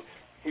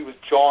 He was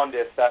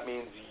jaundiced. That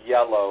means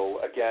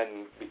yellow,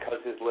 again, because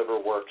his liver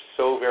worked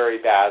so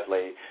very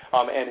badly.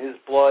 And his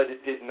blood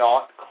did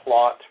not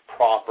clot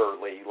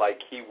properly. Like,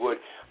 he would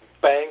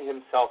bang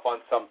himself on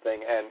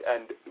something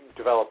and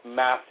develop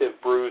massive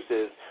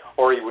bruises,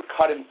 or he would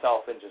cut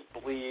himself and just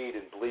bleed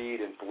and bleed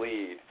and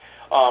bleed.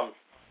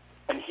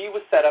 And he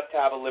was set up to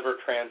have a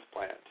liver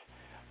transplant.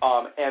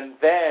 And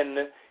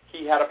then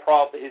he had a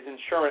problem. His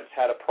insurance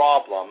had a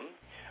problem,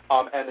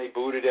 and they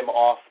booted him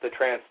off the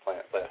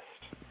transplant list.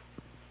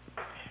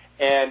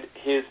 And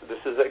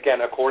this is,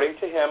 again, according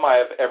to him, I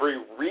have every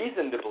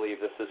reason to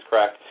believe this is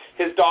correct.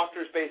 His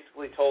doctors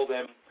basically told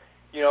him,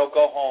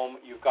 go home,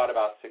 you've got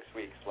about 6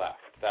 weeks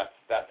left.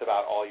 That's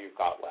about all you've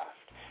got left.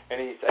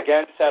 And he,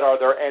 again, said, are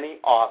there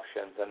any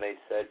options? And they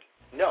said,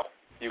 no,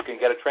 you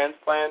can get a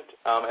transplant,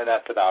 and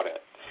that's about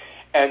it.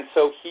 And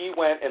so he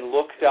went and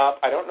looked up,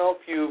 I don't know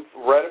if you've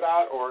read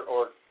about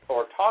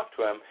or talked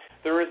to him,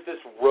 there is this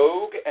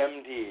rogue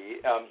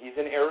MD. He's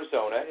in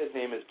Arizona. His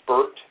name is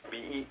Bert,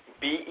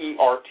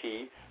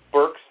 B-E-R-T,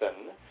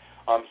 Berkson.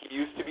 He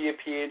used to be a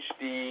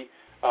PhD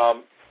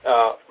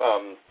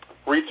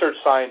research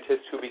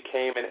scientist who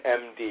became an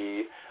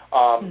MD,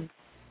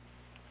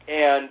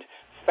 and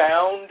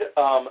found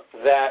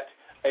that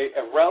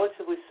a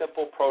relatively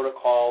simple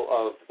protocol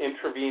of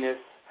intravenous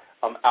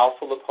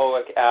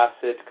alpha-lipoic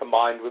acid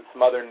combined with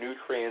some other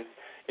nutrients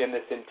in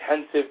this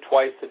intensive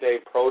twice-a-day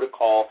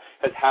protocol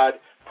has had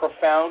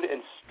profound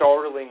and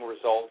startling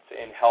results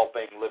in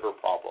helping liver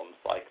problems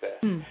like this.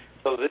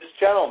 So this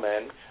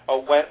gentleman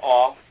went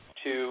off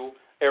to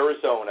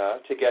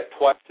Arizona to get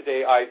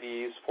twice-a-day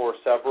IVs for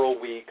several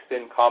weeks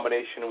in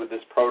combination with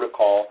this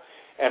protocol.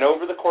 And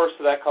over the course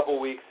of that couple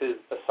of weeks, his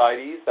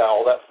ascites,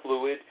 all that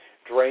fluid,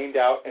 drained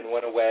out and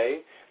went away.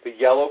 The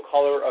yellow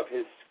color of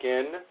his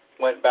skin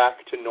went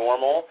back to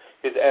normal.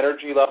 His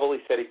energy level, he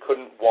said he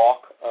couldn't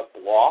walk a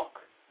block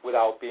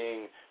without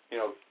being,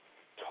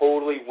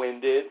 totally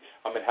winded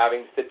and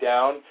having to sit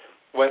down,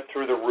 went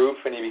through the roof,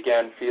 and he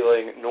began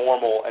feeling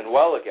normal and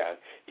well again.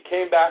 He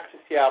came back to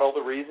Seattle.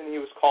 The reason he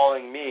was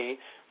calling me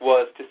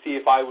was to see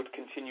if I would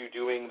continue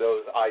doing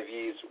those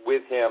IVs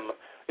with him.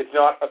 It's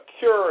not a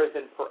cure as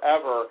in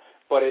forever,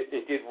 but it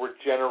did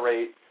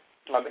regenerate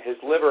his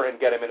liver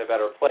and get him in a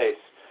better place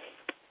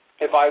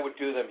if I would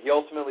do them. He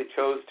ultimately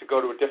chose to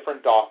go to a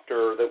different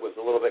doctor that was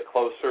a little bit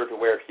closer to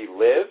where he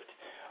lived,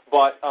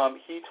 but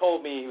he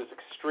told me he was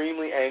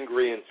extremely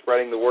angry and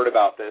spreading the word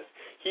about this.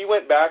 He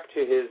went back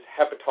to his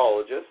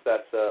hepatologist,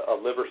 that's a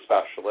liver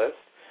specialist,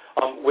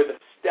 with a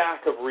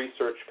stack of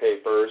research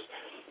papers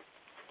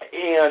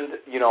and,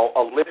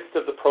 a list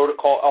of the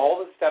protocol, all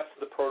the steps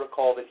of the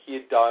protocol that he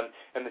had done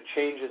and the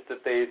changes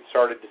that they had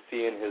started to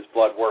see in his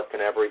blood work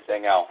and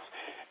everything else.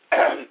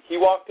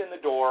 He walked in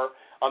the door.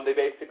 They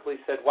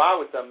basically said, wow,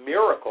 it's a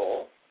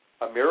miracle.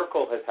 A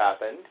miracle has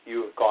happened.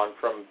 You've gone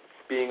from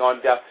being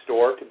on death's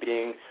door to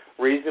being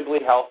reasonably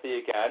healthy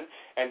again.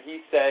 And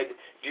he said,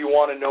 do you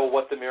want to know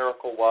what the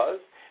miracle was?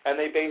 And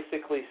they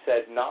basically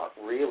said, not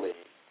really.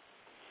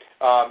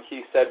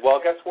 He said, well,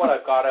 guess what?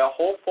 I've got a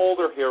whole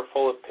folder here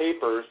full of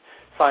papers,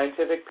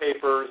 scientific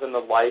papers and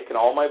the like, and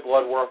all my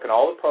blood work and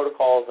all the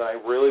protocols, and I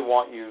really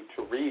want you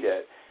to read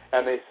it.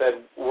 And they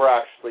said, we're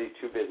actually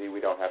too busy.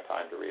 We don't have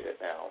time to read it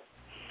now.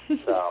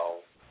 So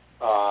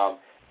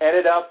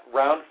ended up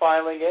round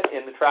filing it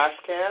in the trash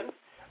can,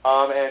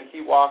 and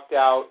he walked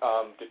out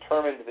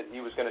determined that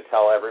he was going to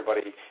tell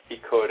everybody he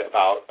could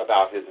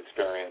about his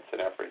experience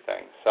and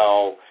everything.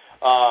 So,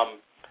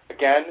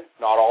 again,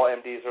 not all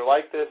MDs are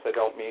like this. I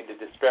don't mean to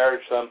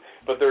disparage them,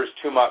 but there's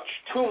too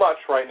much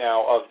right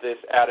now of this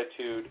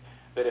attitude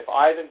that if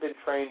I haven't been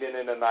trained in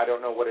it and I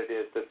don't know what it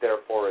is, that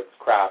therefore it's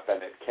crap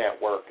and it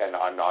can't work and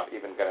I'm not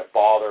even going to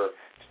bother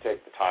to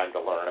take the time to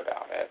learn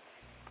about it.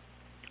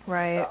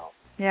 Right. So,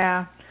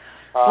 yeah.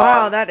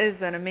 Wow, that is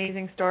an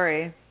amazing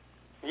story.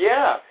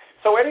 Yeah.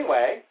 So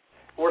anyway,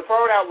 we're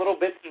throwing out little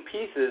bits and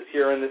pieces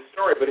here in this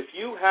story, but if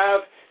you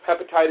have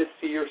hepatitis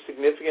C or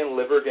significant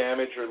liver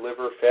damage or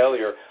liver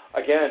failure,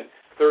 again,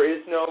 there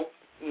is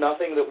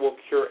nothing that will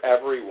cure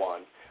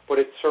everyone, but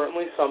it's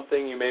certainly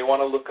something you may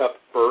want to look up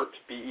Bert,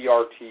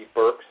 B-E-R-T,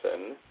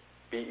 Berkson,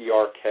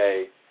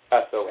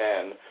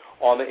 B-E-R-K-S-O-N,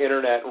 on the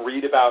internet,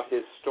 read about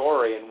his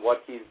story and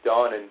what he's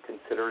done and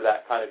consider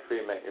that kind of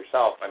treatment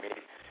yourself. I mean,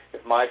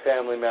 if my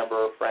family member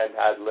or friend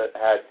had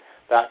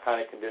that kind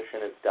of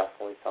condition, it's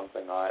definitely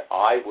something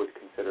I would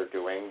consider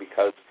doing,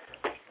 because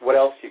what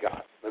else you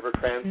got? Liver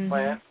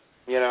transplant,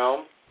 you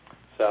know?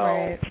 So,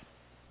 right.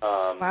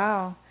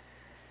 Wow.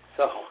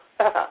 So,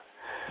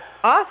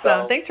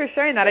 awesome. Thanks for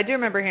sharing that. I do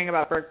remember hearing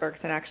about Bert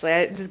Berkson, actually.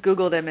 I just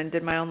Googled him and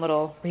did my own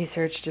little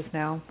research just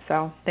now.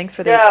 So thanks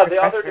for the Yeah, refresher.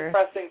 the other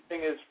depressing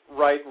thing is,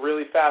 right,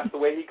 really fast, the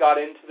way he got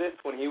into this,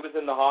 when he was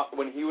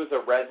when he was a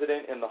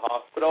resident in the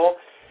hospital,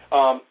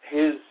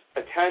 his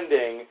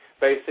attending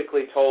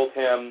basically told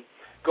him,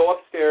 go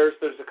upstairs,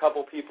 there's a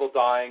couple people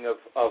dying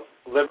of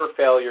liver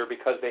failure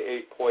because they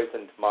ate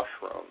poisoned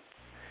mushrooms.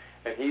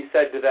 And he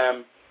said to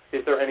them,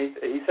 he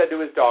said to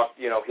his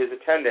his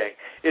attending,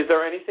 is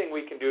there anything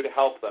we can do to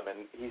help them?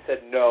 And he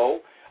said,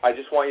 no, I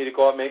just want you to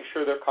go and make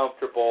sure they're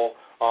comfortable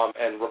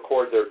and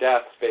record their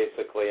deaths,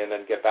 basically, and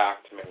then get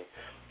back to me.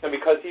 And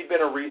because he'd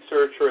been a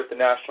researcher at the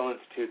National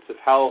Institutes of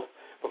Health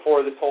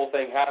before this whole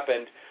thing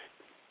happened,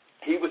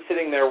 he was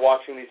sitting there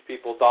watching these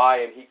people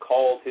die, and he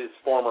called his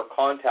former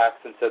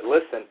contacts and said,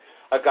 listen,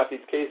 I've got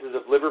these cases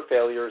of liver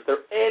failure. Is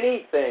there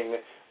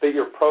anything that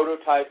you're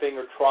prototyping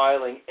or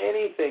trialing,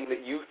 anything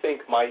that you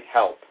think might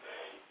help?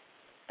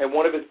 And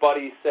one of his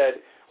buddies said,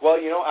 well,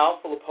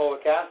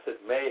 alpha-lipoic acid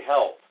may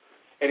help.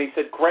 And he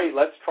said, great,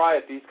 let's try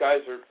it. These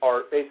guys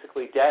are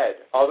basically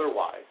dead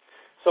otherwise.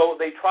 So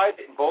they tried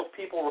it, and both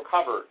people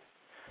recovered.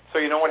 So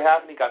you know what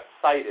happened? He got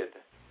cited.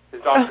 His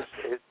doctor,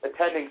 his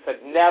attending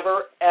said,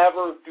 never,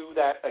 ever do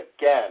that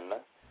again.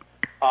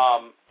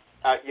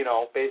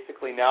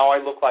 Basically, now I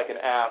look like an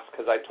ass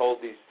because I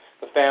told the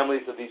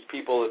families of these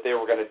people that they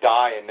were going to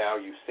die, and now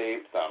you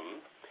saved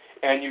them.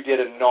 And you did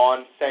a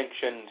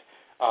non-sanctioned,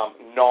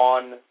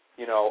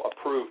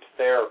 approved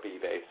therapy,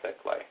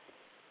 basically.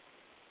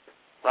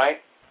 Right?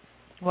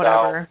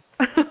 Whatever.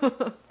 So,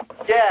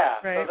 yeah,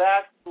 right. So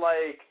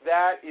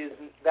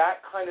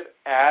that kind of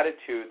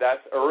attitude,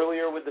 that's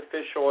earlier with the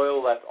fish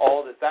oil, that's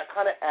all this, that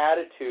kind of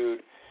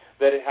attitude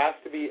that it has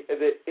to be,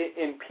 that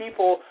in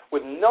people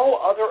with no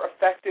other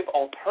effective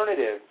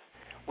alternatives,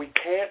 we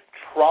can't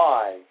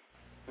try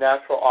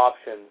natural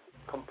options,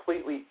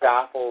 completely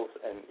baffles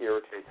and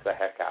irritates the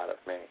heck out of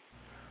me.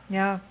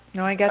 Yeah,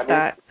 no, I get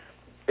that.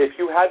 If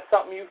you had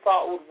something you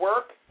thought would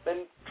work,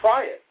 then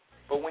try it.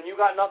 But when you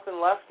got nothing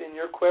left in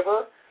your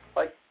quiver,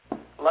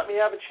 let me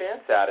have a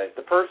chance at it.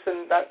 That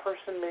person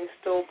may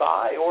still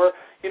die. Or,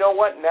 you know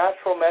what,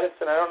 natural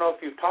medicine, I don't know if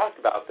you've talked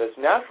about this,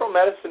 natural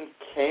medicine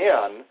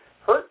can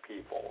hurt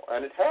people,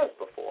 and it has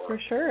before.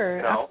 For sure,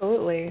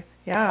 absolutely.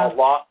 Yeah. A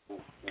lot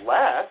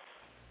less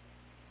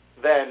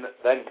than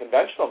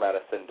conventional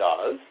medicine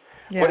does,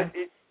 but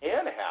it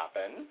can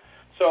happen.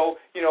 So,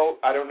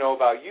 I don't know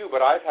about you,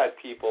 but I've had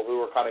people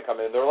who are kind of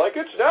coming in, they're like,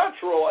 it's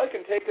natural, I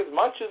can take as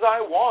much as I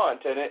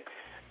want, and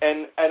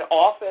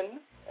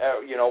often,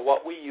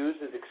 what we use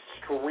is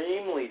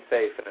extremely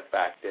safe and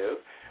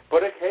effective,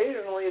 but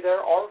occasionally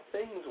there are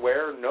things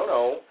where,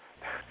 no,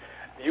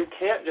 you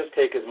can't just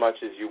take as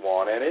much as you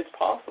want, and it's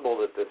possible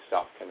that this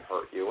stuff can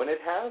hurt you, and it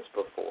has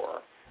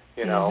before,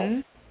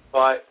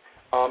 But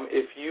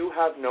if you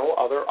have no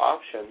other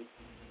option,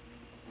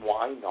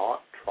 why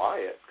not try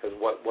it? Because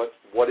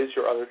what is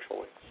your other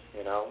choice,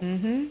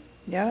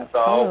 Yeah,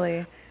 so,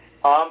 totally.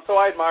 So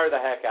I admire the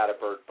heck out of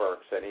Bert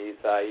Berkson. He's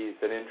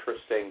an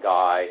interesting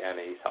guy, and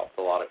he's helped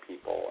a lot of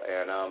people.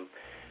 And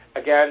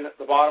again,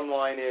 the bottom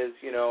line is,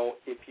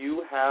 if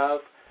you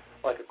have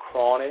like a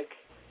chronic,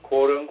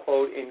 quote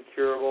unquote,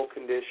 incurable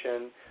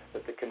condition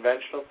that the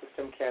conventional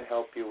system can't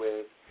help you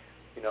with,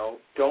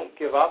 don't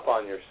give up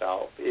on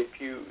yourself.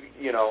 If you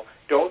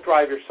don't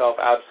drive yourself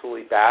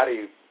absolutely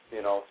batty,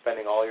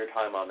 spending all your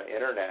time on the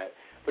internet,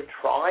 but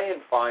try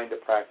and find a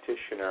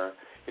practitioner.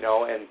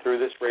 And through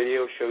this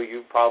radio show,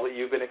 you've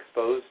been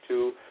exposed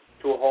to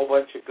a whole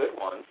bunch of good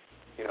ones.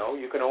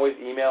 You can always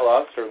email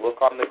us or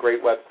look on the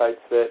great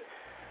websites that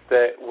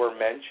were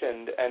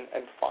mentioned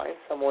and find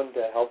someone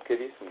to help give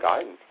you some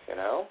guidance.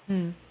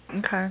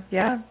 Okay.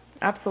 Yeah.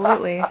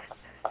 Absolutely.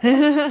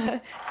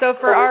 So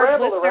for our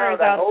listeners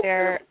out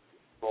there,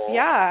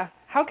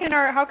 how can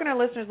our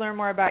listeners learn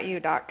more about you,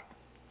 Doc?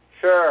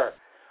 Sure.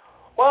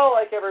 Well,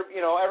 like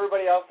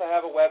everybody else, I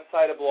have a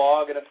website, a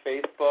blog, and a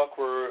Facebook.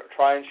 We're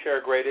trying to share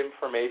great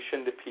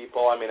information to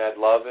people. I mean, I'd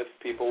love if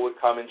people would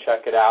come and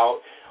check it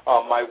out.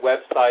 My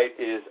website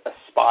is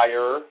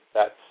Aspire.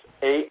 That's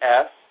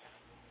ASPIRE,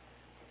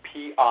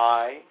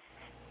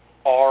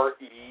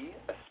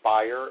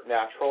 Aspire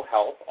Natural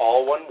Health,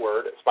 all one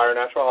word,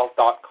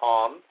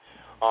 aspirenaturalhealth.com,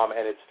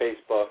 and it's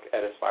Facebook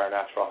at Aspire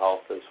Natural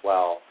Health as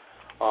well.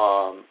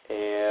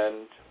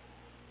 And,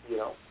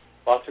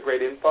 lots of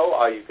great info.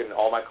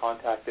 All my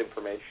contact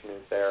information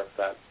is there if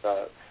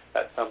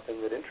that's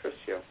something that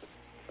interests you.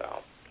 So.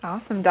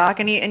 Awesome, Doc.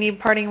 Any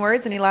parting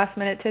words? Any last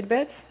minute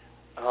tidbits?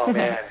 Oh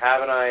man,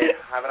 haven't I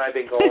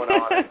been going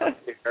on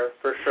here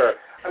for sure?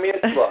 I mean,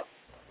 look,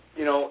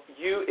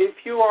 if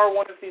you are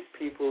one of these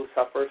people who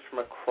suffers from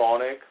a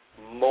chronic,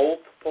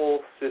 multiple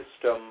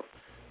system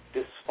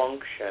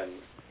dysfunction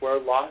where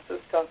lots of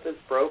stuff is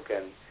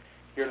broken,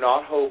 you're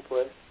not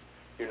hopeless,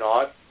 you're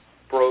not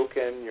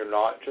broken, you're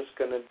not just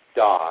going to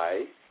die,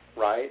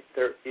 right?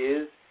 There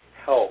is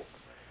help,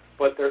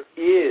 but there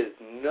is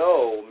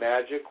no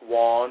magic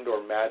wand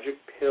or magic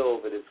pill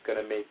that is going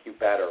to make you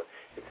better.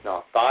 It's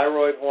not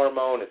thyroid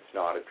hormone, it's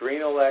not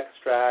adrenal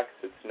extracts,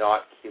 it's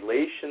not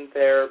chelation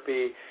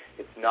therapy,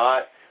 it's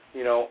not,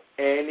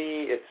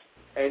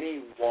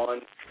 any one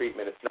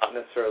treatment. It's not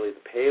necessarily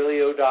the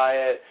paleo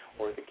diet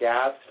or the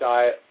GAPS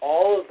diet.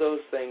 All of those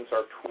things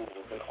are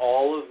tools, and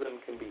all of them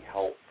can be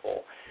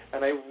helpful.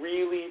 And I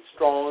really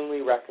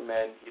strongly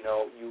recommend,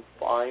 you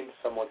find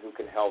someone who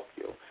can help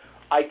you.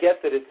 I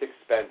get that it's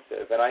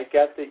expensive, and I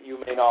get that you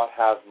may not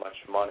have much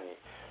money,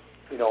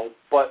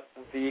 but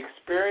the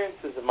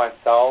experiences of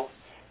myself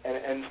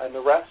and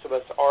the rest of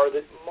us are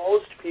that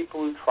most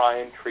people who try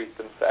and treat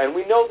themselves, and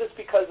we know this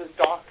because as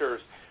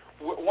doctors,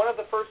 one of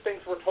the first things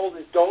we're told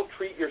is don't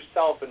treat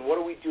yourself, and what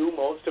do?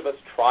 Most of us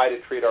try to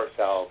treat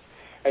ourselves.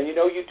 And, you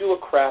do a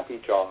crappy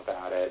job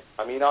at it.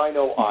 I mean, I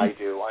know I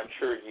do. I'm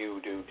sure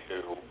you do,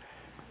 too.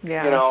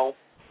 Yeah.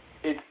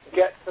 It's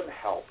get some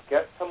help.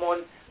 Get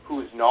someone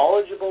who is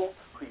knowledgeable,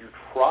 who you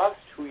trust,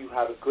 who you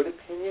have a good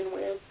opinion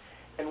with,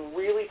 and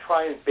really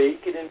try and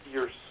bake it into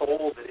your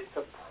soul that it's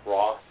a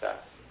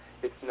process.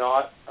 It's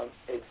not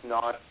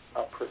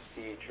a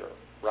procedure,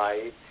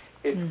 right?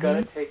 It's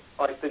going to take,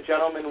 like the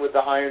gentleman with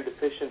the iron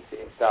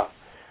deficiency and stuff,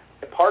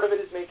 and part of it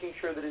is making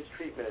sure that his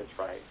treatment is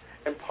right.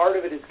 And part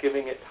of it is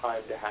giving it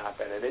time to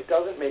happen, and it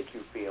doesn't make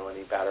you feel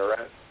any better.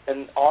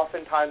 And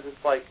oftentimes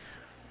it's like,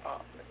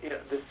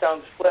 this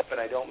sounds flippant,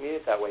 I don't mean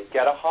it that way.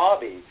 Get a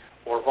hobby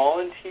or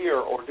volunteer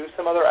or do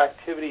some other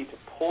activity to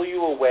pull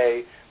you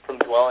away from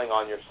dwelling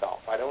on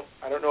yourself. I don't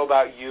know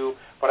about you,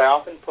 but I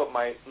often put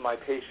my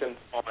patients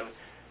on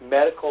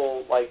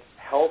medical,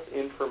 health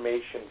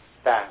information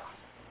fast.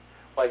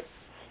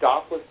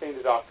 Stop listening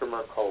to Dr.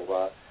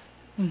 Mercola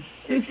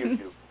if you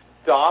do.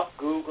 Stop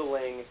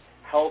Googling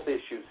health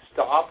issues.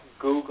 Stop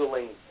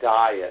Googling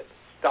diet.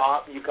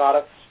 You got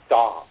to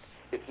stop.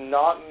 It's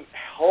not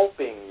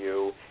helping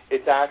you.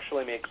 It's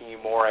actually making you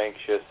more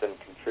anxious and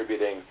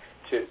contributing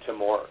to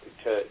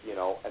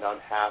an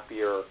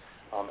unhappier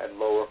and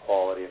lower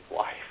quality of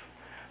life.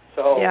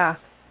 So,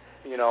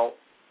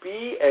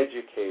 be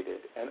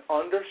educated and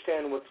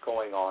understand what's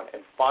going on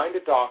and find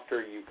a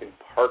doctor you can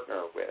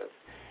partner with,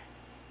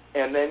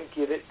 and then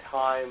give it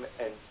time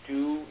and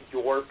do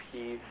your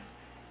piece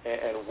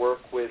and work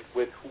with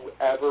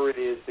whoever it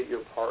is that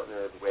you're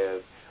partnered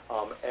with,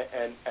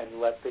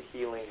 and let the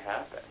healing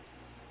happen.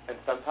 And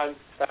sometimes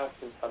it's fast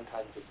and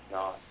sometimes it's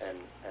not. And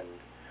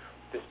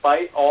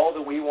despite all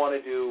that we want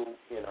to do,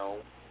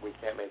 we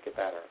can't make it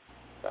better.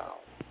 So.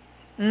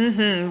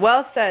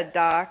 Well said,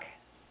 Doc.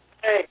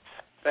 Thanks.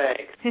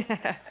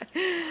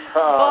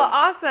 Well,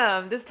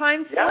 awesome. This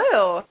time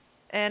flew.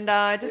 And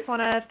I just want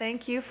to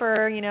thank you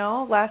for,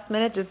 last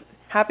minute, just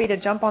happy to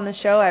jump on the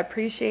show. I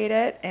appreciate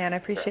it, and I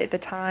appreciate the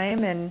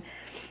time, and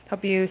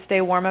hope you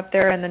stay warm up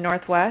there in the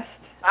Northwest.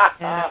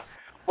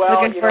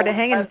 Looking forward to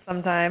hanging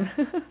sometime.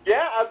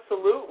 Yeah,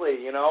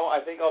 absolutely. I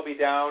think I'll be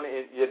down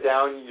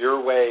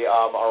your way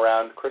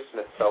around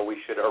Christmas, so we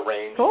should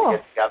arrange to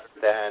get together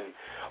then.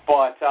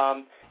 But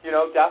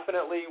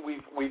definitely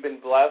we've been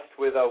blessed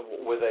with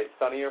a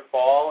sunnier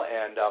fall,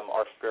 and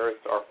our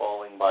spirits are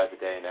falling by the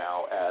day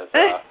now as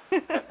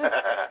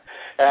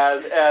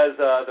as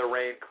the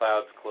rain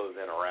clouds close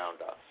in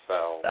around us.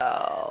 So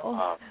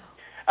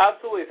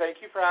absolutely, thank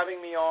you for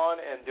having me on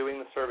and doing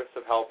the service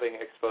of helping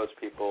expose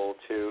people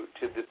to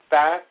the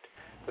fact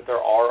that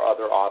there are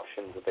other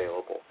options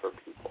available for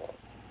people.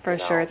 For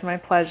sure, it's my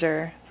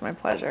pleasure.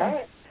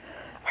 Okay.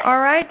 All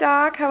right,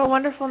 Doc. Have a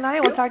wonderful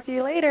night. We'll talk to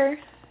you later.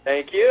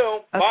 Thank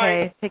you.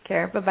 Okay, bye. Take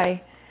care.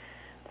 Bye-bye.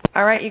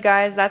 All right, you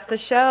guys, that's the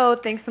show.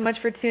 Thanks so much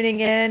for tuning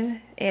in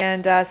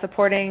and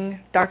supporting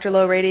Dr.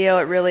 Low Radio.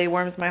 It really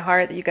warms my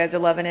heart that you guys are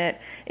loving it.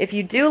 If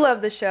you do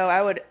love the show,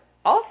 I would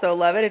also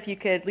love it if you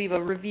could leave a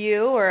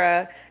review or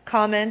a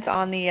comment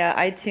on the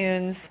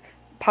iTunes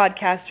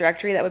podcast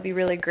directory. That would be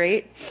really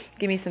great.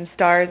 Give me some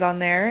stars on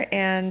there.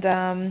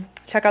 And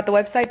check out the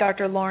website,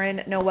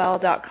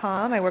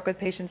 drlaurennoel.com. I work with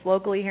patients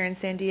locally here in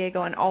San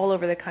Diego and all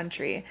over the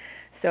country.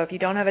 So if you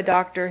don't have a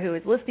doctor who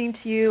is listening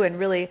to you and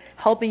really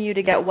helping you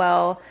to get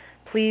well,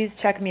 please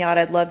check me out.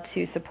 I'd love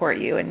to support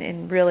you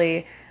in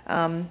really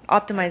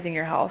optimizing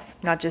your health,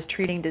 not just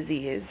treating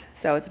disease.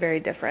 So it's very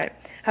different.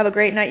 Have a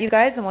great night, you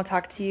guys, and we'll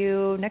talk to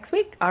you next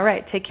week. All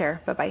right, take care.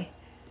 Bye-bye.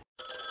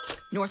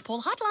 North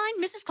Pole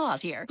Hotline, Mrs.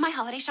 Claus here. My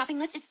holiday shopping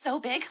list is so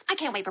big, I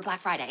can't wait for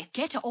Black Friday.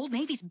 Get to Old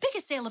Navy's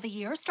biggest sale of the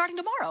year starting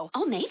tomorrow.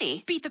 Old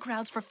Navy? Beat the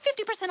crowds for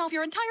 50% off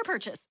your entire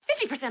purchase.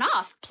 50%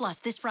 off? Plus,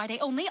 this Friday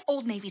only,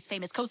 Old Navy's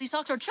famous cozy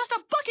socks are just $1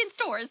 in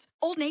stores.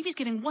 Old Navy's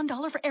giving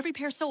 $1 for every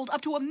pair sold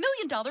up to $1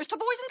 million to Boys and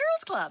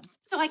Girls Clubs.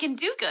 So I can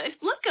do good,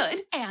 look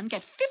good. And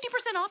get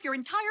 50% off your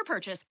entire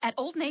purchase at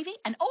Old Navy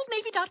and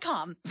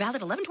OldNavy.com.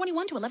 Valid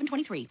 11/21 to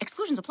 11/23.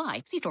 Exclusions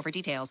apply. See store for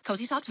details.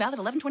 Cozy socks valid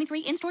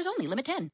 11/23 in stores only. Limit 10.